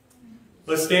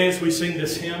 Let's stand as we sing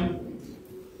this hymn.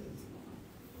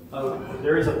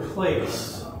 There is a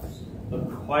place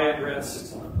of quiet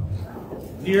rest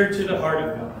near to the heart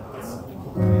of God.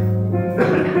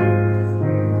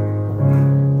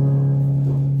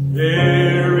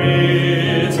 There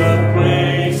is a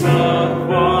place of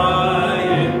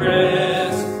quiet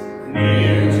rest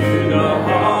near to the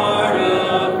heart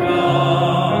of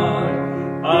God,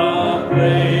 a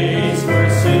place where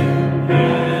sin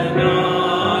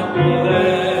cannot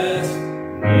molest,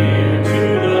 near to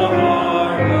the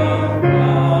heart of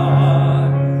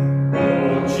God.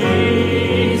 Oh,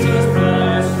 Jesus,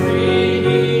 blessed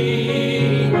Redeemer,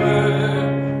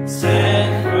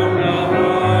 sent from the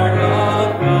heart of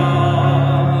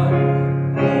God,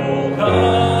 hold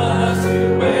us to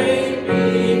wait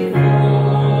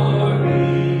before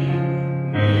thee,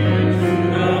 near to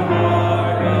the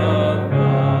heart of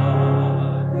God.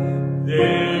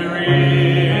 There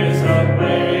is a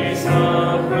place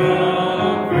of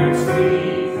comfort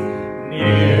sweet,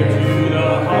 near to the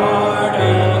heart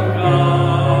of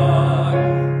God,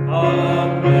 a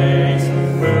place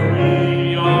where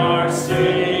we are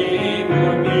safe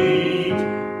or meet,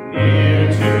 near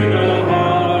to the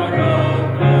heart of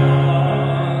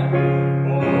God.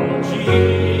 Oh,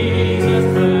 Jesus,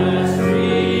 blessed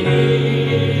Redeemer,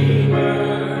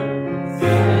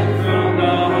 sent from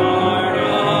the heart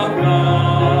of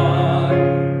God,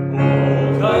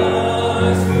 hold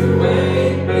us to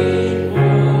wait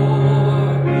before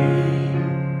thee,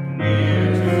 near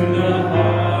to the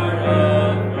heart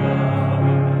of God.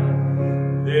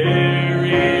 There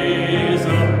is a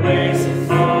place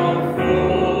of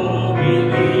full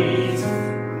release,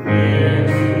 near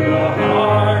to the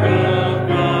heart of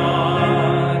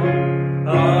God,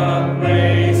 a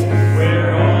place where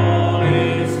all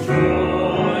is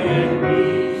joy and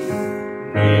peace,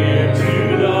 near to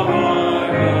the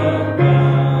heart of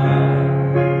God.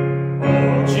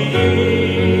 Oh,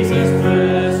 Jesus,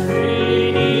 blessed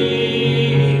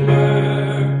Redeemer,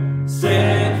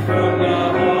 sent from the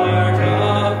heart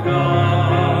of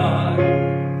God,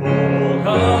 hold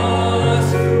us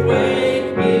to wait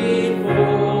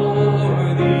before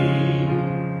thee,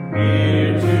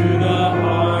 near to the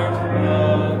heart of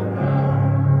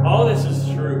God. All this is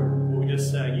true, what we just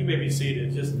sang. You may be seated.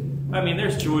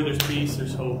 There's joy, there's peace,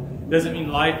 there's hope. Doesn't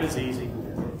mean life is easy.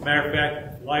 Matter of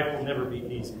fact, life will never be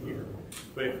easy here.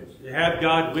 But to have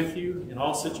God with you in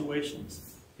all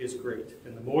situations is great.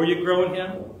 And the more you grow in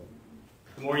him,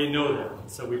 the more you know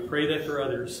that. So we pray that for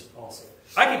others also.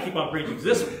 I can keep on preaching.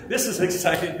 This is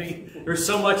exciting me. There's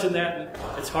so much in that,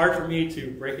 and it's hard for me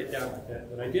to break it down like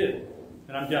that. But I did.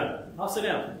 And I'm done. I'll sit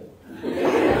down.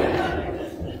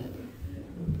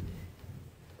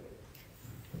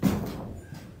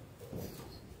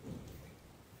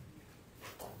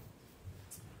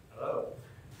 Hello.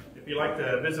 If you'd like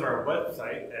to visit our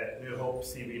website at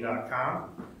newhopecb.com,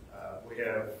 we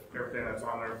have everything that's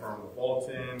on there from the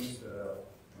bulletins,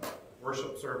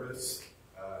 worship service,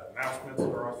 announcements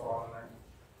are also on there.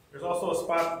 There's also a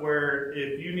spot where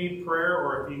if you need prayer,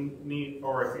 or if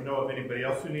you know of anybody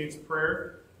else who needs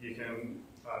prayer, you can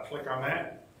click on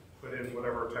that, put in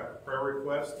whatever type of prayer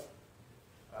request.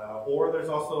 Or there's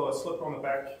also a slip on the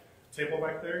back table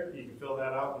back there. You can fill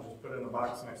that out and just put it in the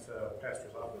box next to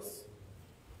Pastor's office.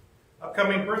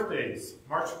 Upcoming birthdays,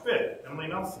 March 5th, Emily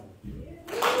Nelson. And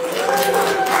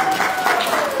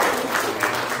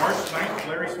March 9th,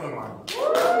 Larry Swinline.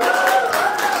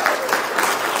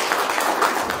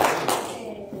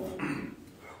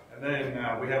 And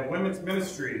then we have women's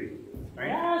ministry. Right?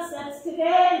 Yes, that's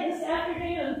today, this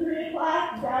afternoon at 3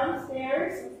 o'clock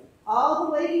downstairs. All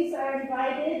the ladies are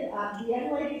invited. The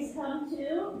young ladies come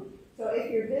too. So if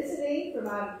you're visiting from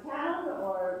out of town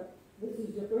or this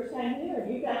is your first time here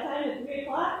and you've got time at 3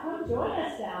 o'clock, come join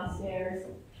us downstairs.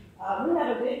 We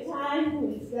have a good time.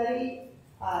 We study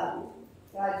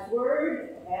God's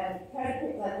Word and try to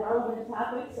pick like relevant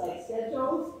topics like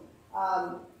schedules.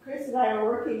 Chris and I are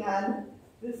working on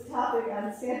this topic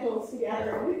on schedules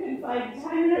together. We couldn't find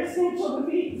time in our schedule to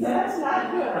meet, so that's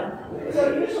not good.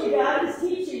 So usually God is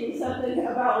teaching me something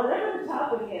about whatever the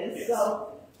topic is. So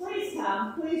please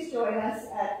come, please join us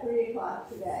at 3 o'clock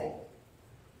today.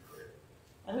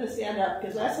 I'm going to stand up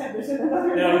because last time there's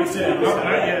another. No, we sit down.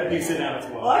 Yeah, we sit down as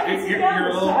well. Oh, I can sit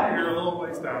down this time. You're a little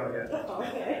ways down yet.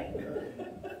 Okay.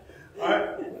 All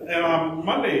right. And on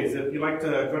Mondays, if you'd like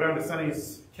to go down to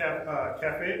Sunny's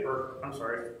Cafe, or I'm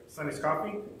sorry, Sunny's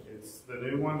Coffee, it's the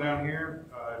new one down here.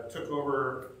 Took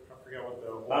over, I forget what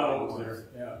the was there.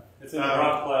 Yeah. It's in the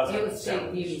Rock Plaza. It was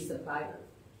St. Beauty Supply.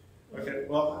 Okay,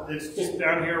 well, it's just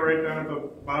down here, right down at the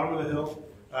bottom of the hill.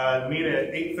 Meet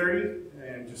at 8:30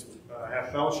 and just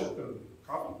have fellowship and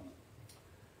coffee.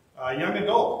 Young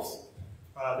adults,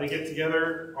 they get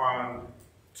together on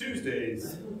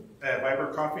Tuesdays at Viper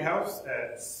Coffee House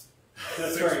at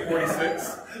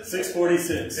 6:46.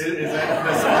 6:46.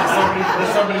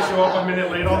 Does somebody show up a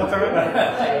minute late all the time?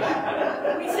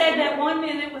 We said that 1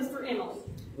 minute was for Emily.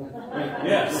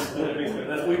 Yes,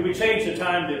 we changed the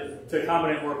time to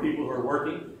accommodate more people who are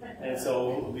working, and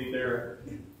so we'll be there.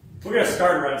 We're going to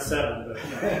start around 7. But,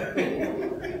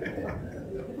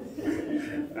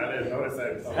 I didn't notice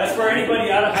that. that's for anybody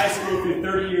out of high school through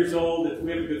 30 years old. If we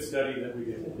have a good study, that we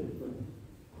get.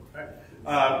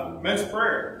 Men's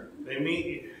prayer. They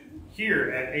meet here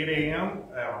at 8 a.m.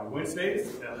 On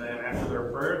Wednesdays, and then after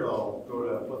their prayer, they'll go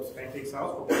to Flip's Pancakes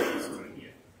house for breakfast.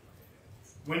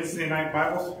 Wednesday night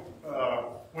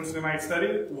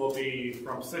study will be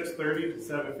from 6:30 to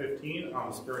 7:15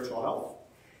 on spiritual health.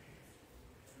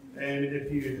 And if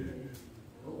you,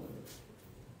 all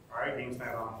right, game's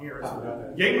not on here.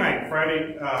 Game night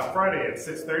Friday at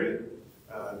 6:30.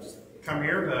 Just come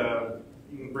here.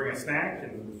 You can bring a snack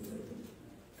and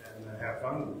have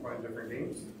fun and play different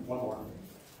games. One more.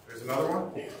 There's another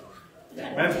one.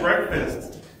 Men's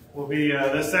breakfast will be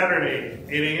this Saturday,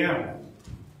 8 a.m.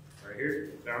 Right here,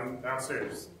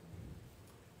 downstairs.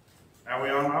 Now we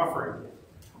on offering.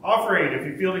 Offering, if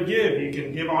you feel to give, you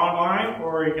can give online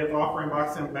or you get the offering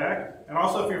box in back. And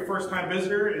also, if you're a first-time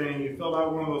visitor and you filled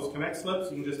out one of those Connect slips,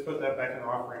 you can just put that back in the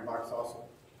offering box also.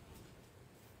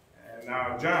 And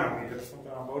now, John, you have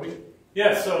something on voting?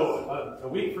 Yeah, so a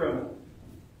week from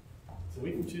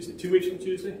Tuesday? 2 weeks from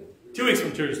Tuesday? 2 weeks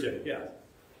from Tuesday, yeah.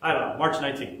 I don't know, March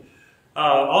 19th.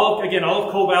 All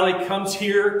of Coal Valley comes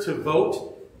here to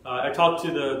vote. I talked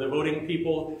to the voting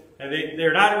people, and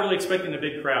they're not really expecting a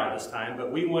big crowd this time,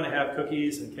 but we want to have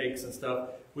cookies and cakes and stuff.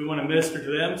 We want to minister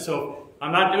to them, so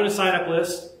I'm not doing a sign-up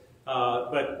list,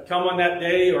 but come on that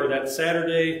day or that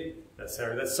Sunday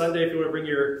if you want to bring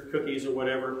your cookies or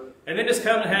whatever, and then just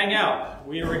come and hang out.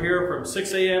 We are here from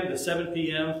 6 a.m. to 7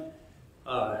 p.m.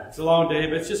 It's a long day,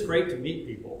 but it's just great to meet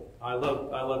people. I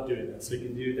love doing that. So you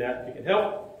can do that. You can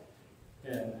help.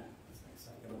 And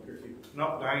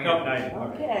Diane.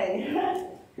 Okay.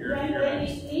 Young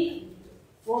ladies meet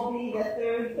will be the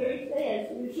third Thursday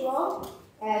as usual,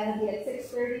 and it'll be at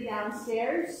 6:30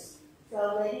 downstairs.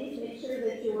 So ladies, make sure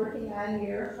that you're working on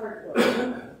your heart work.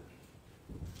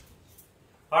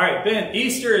 All right, Ben.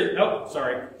 Easter. Oh,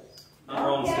 sorry. I'm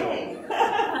rolling still.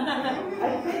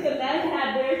 I think the men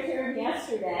had their turn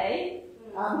yesterday.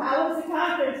 How was the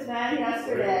conference, man,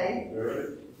 yesterday?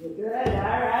 Good, all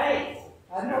right.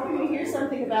 I'm hoping to hear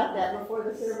something about that before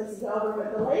the service is over,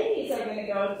 but the ladies are going to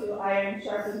go to Iron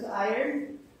Sharpens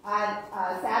Iron on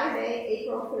Saturday,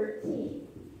 April 13th.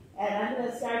 And I'm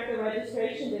going to start the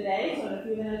registration today, so in a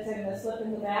few minutes I'm going to slip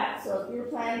in the back. So if you're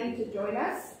planning to join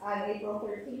us on April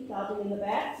 13th, I'll be in the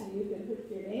back so you can put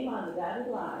your name on the dotted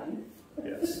line.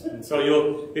 Yes, and so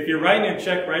if you're writing a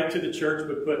check right to the church,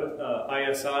 but put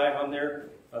ISI on there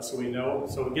so we know.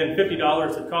 So again,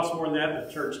 $50. It costs more than that.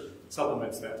 The church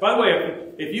supplements that. By the way,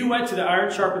 if you went to the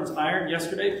Iron Sharpens Iron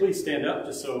yesterday, please stand up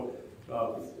just so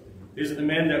these are the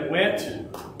men that went.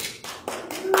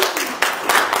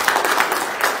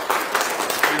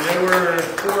 And there were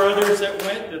 4 others that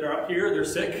went that are up here. They're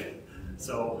sick.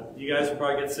 So you guys will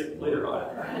probably get sick later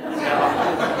on.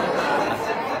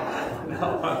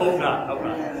 No, I hope not. Hope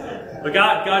not. But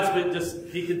God's been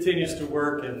He continues to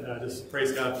work, and just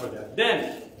praise God for that.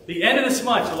 Then, the end of this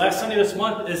month, the last Sunday of this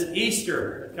month, is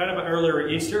Easter. Kind of an earlier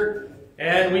Easter.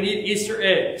 And we need Easter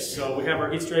eggs. So we have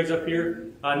our Easter eggs up here.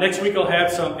 Next week I'll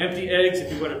have some empty eggs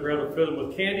if you want to be able to fill them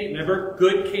with candy. Remember,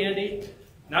 good candy.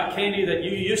 Not candy that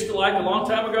you used to like a long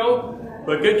time ago,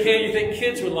 but good candy you think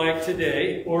kids would like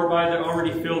today, or buy the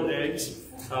already filled eggs.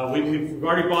 We've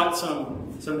already bought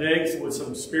some eggs with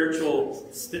some spiritual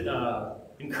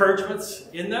encouragements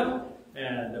in them.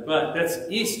 But that's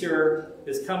Easter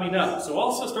is coming up. So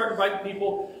also start inviting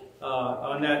people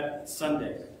on that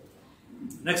Sunday.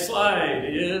 Next slide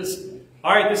is,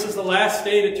 all right, this is the last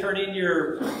day to turn in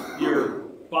your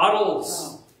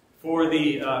bottles for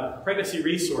the pregnancy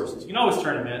resources. You can always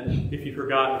turn them in if you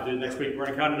forgot to do it next week. We're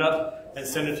going to count it up and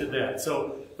send it to that.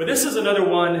 But this is another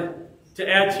one to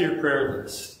add to your prayer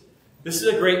list. This is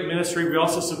a great ministry. We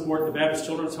also support the Baptist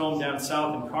Children's Home down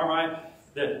south in Carmi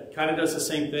that kind of does the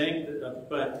same thing.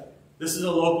 But this is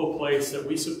a local place that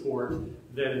we support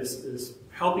that is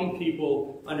helping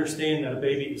people understand that a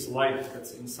baby is life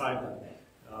that's inside them.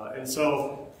 And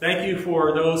so thank you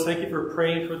for those. Thank you for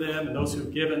praying for them and those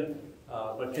who've given.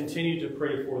 But continue to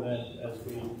pray for them as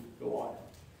we go on.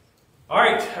 All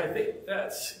right, I think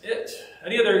that's it.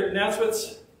 Any other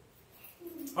announcements?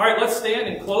 All right, let's stand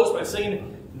and close by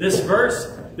singing this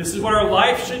verse. This is what our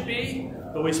life should be,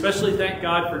 but we especially thank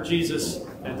God for Jesus,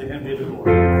 and to Him be the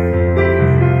glory.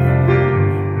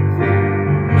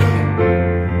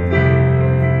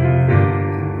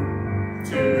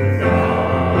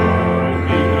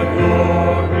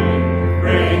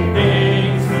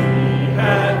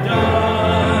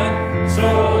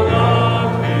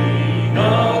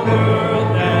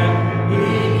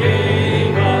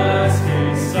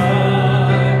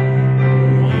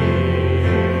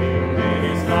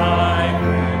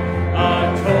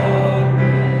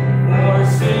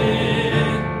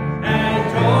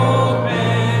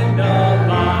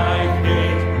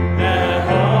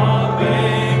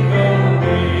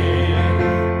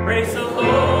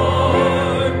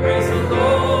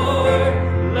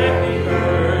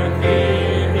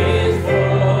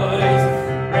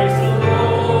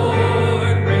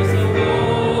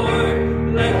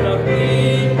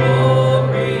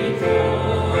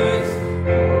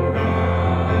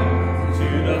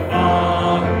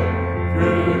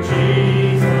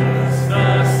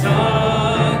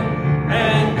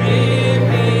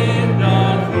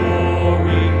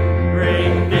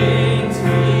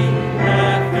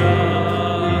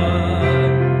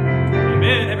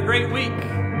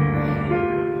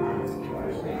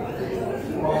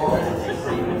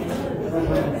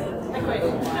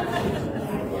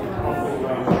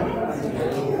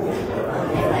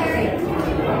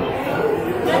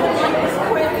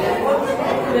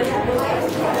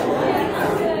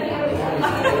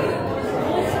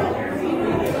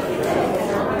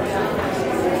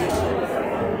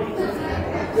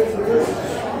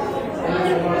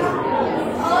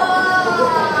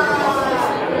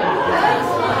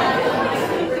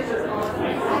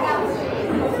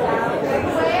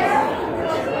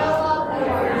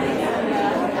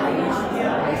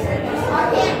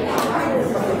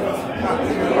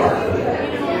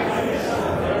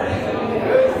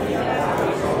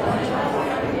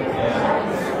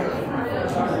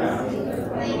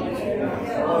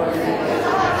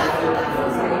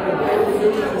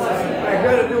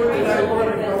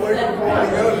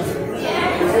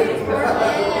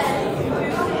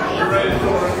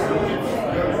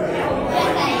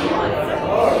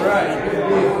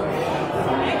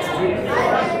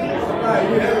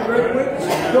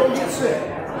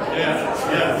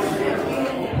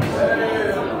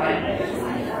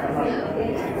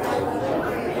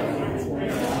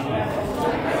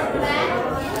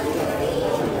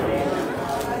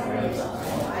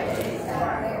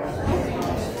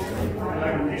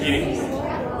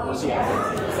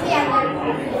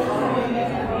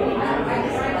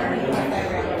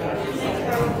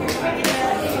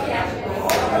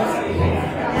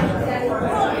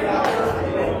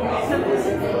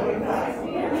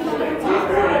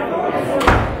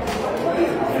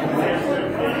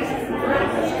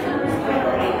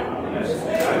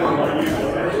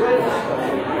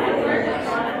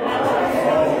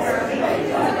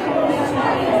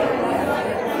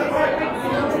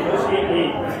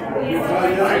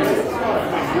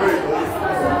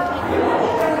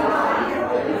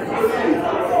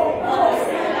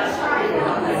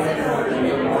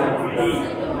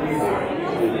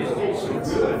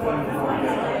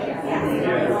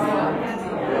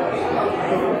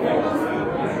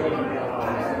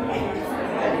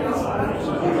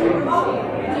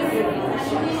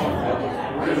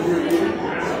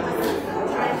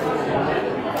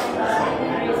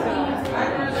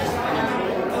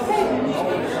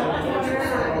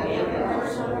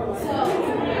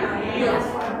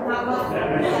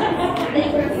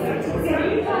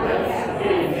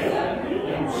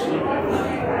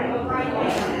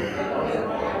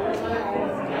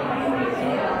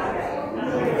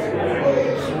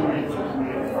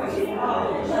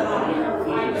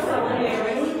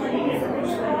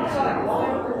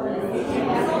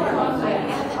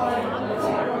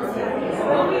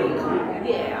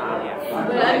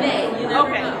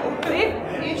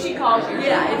 If she calls you.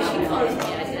 Yeah, if she calls me,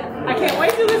 I can't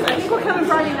wait to listen. I think we're coming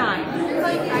Friday night.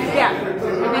 Yeah.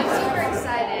 I'm super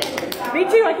excited. Me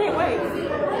too, I can't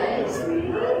wait.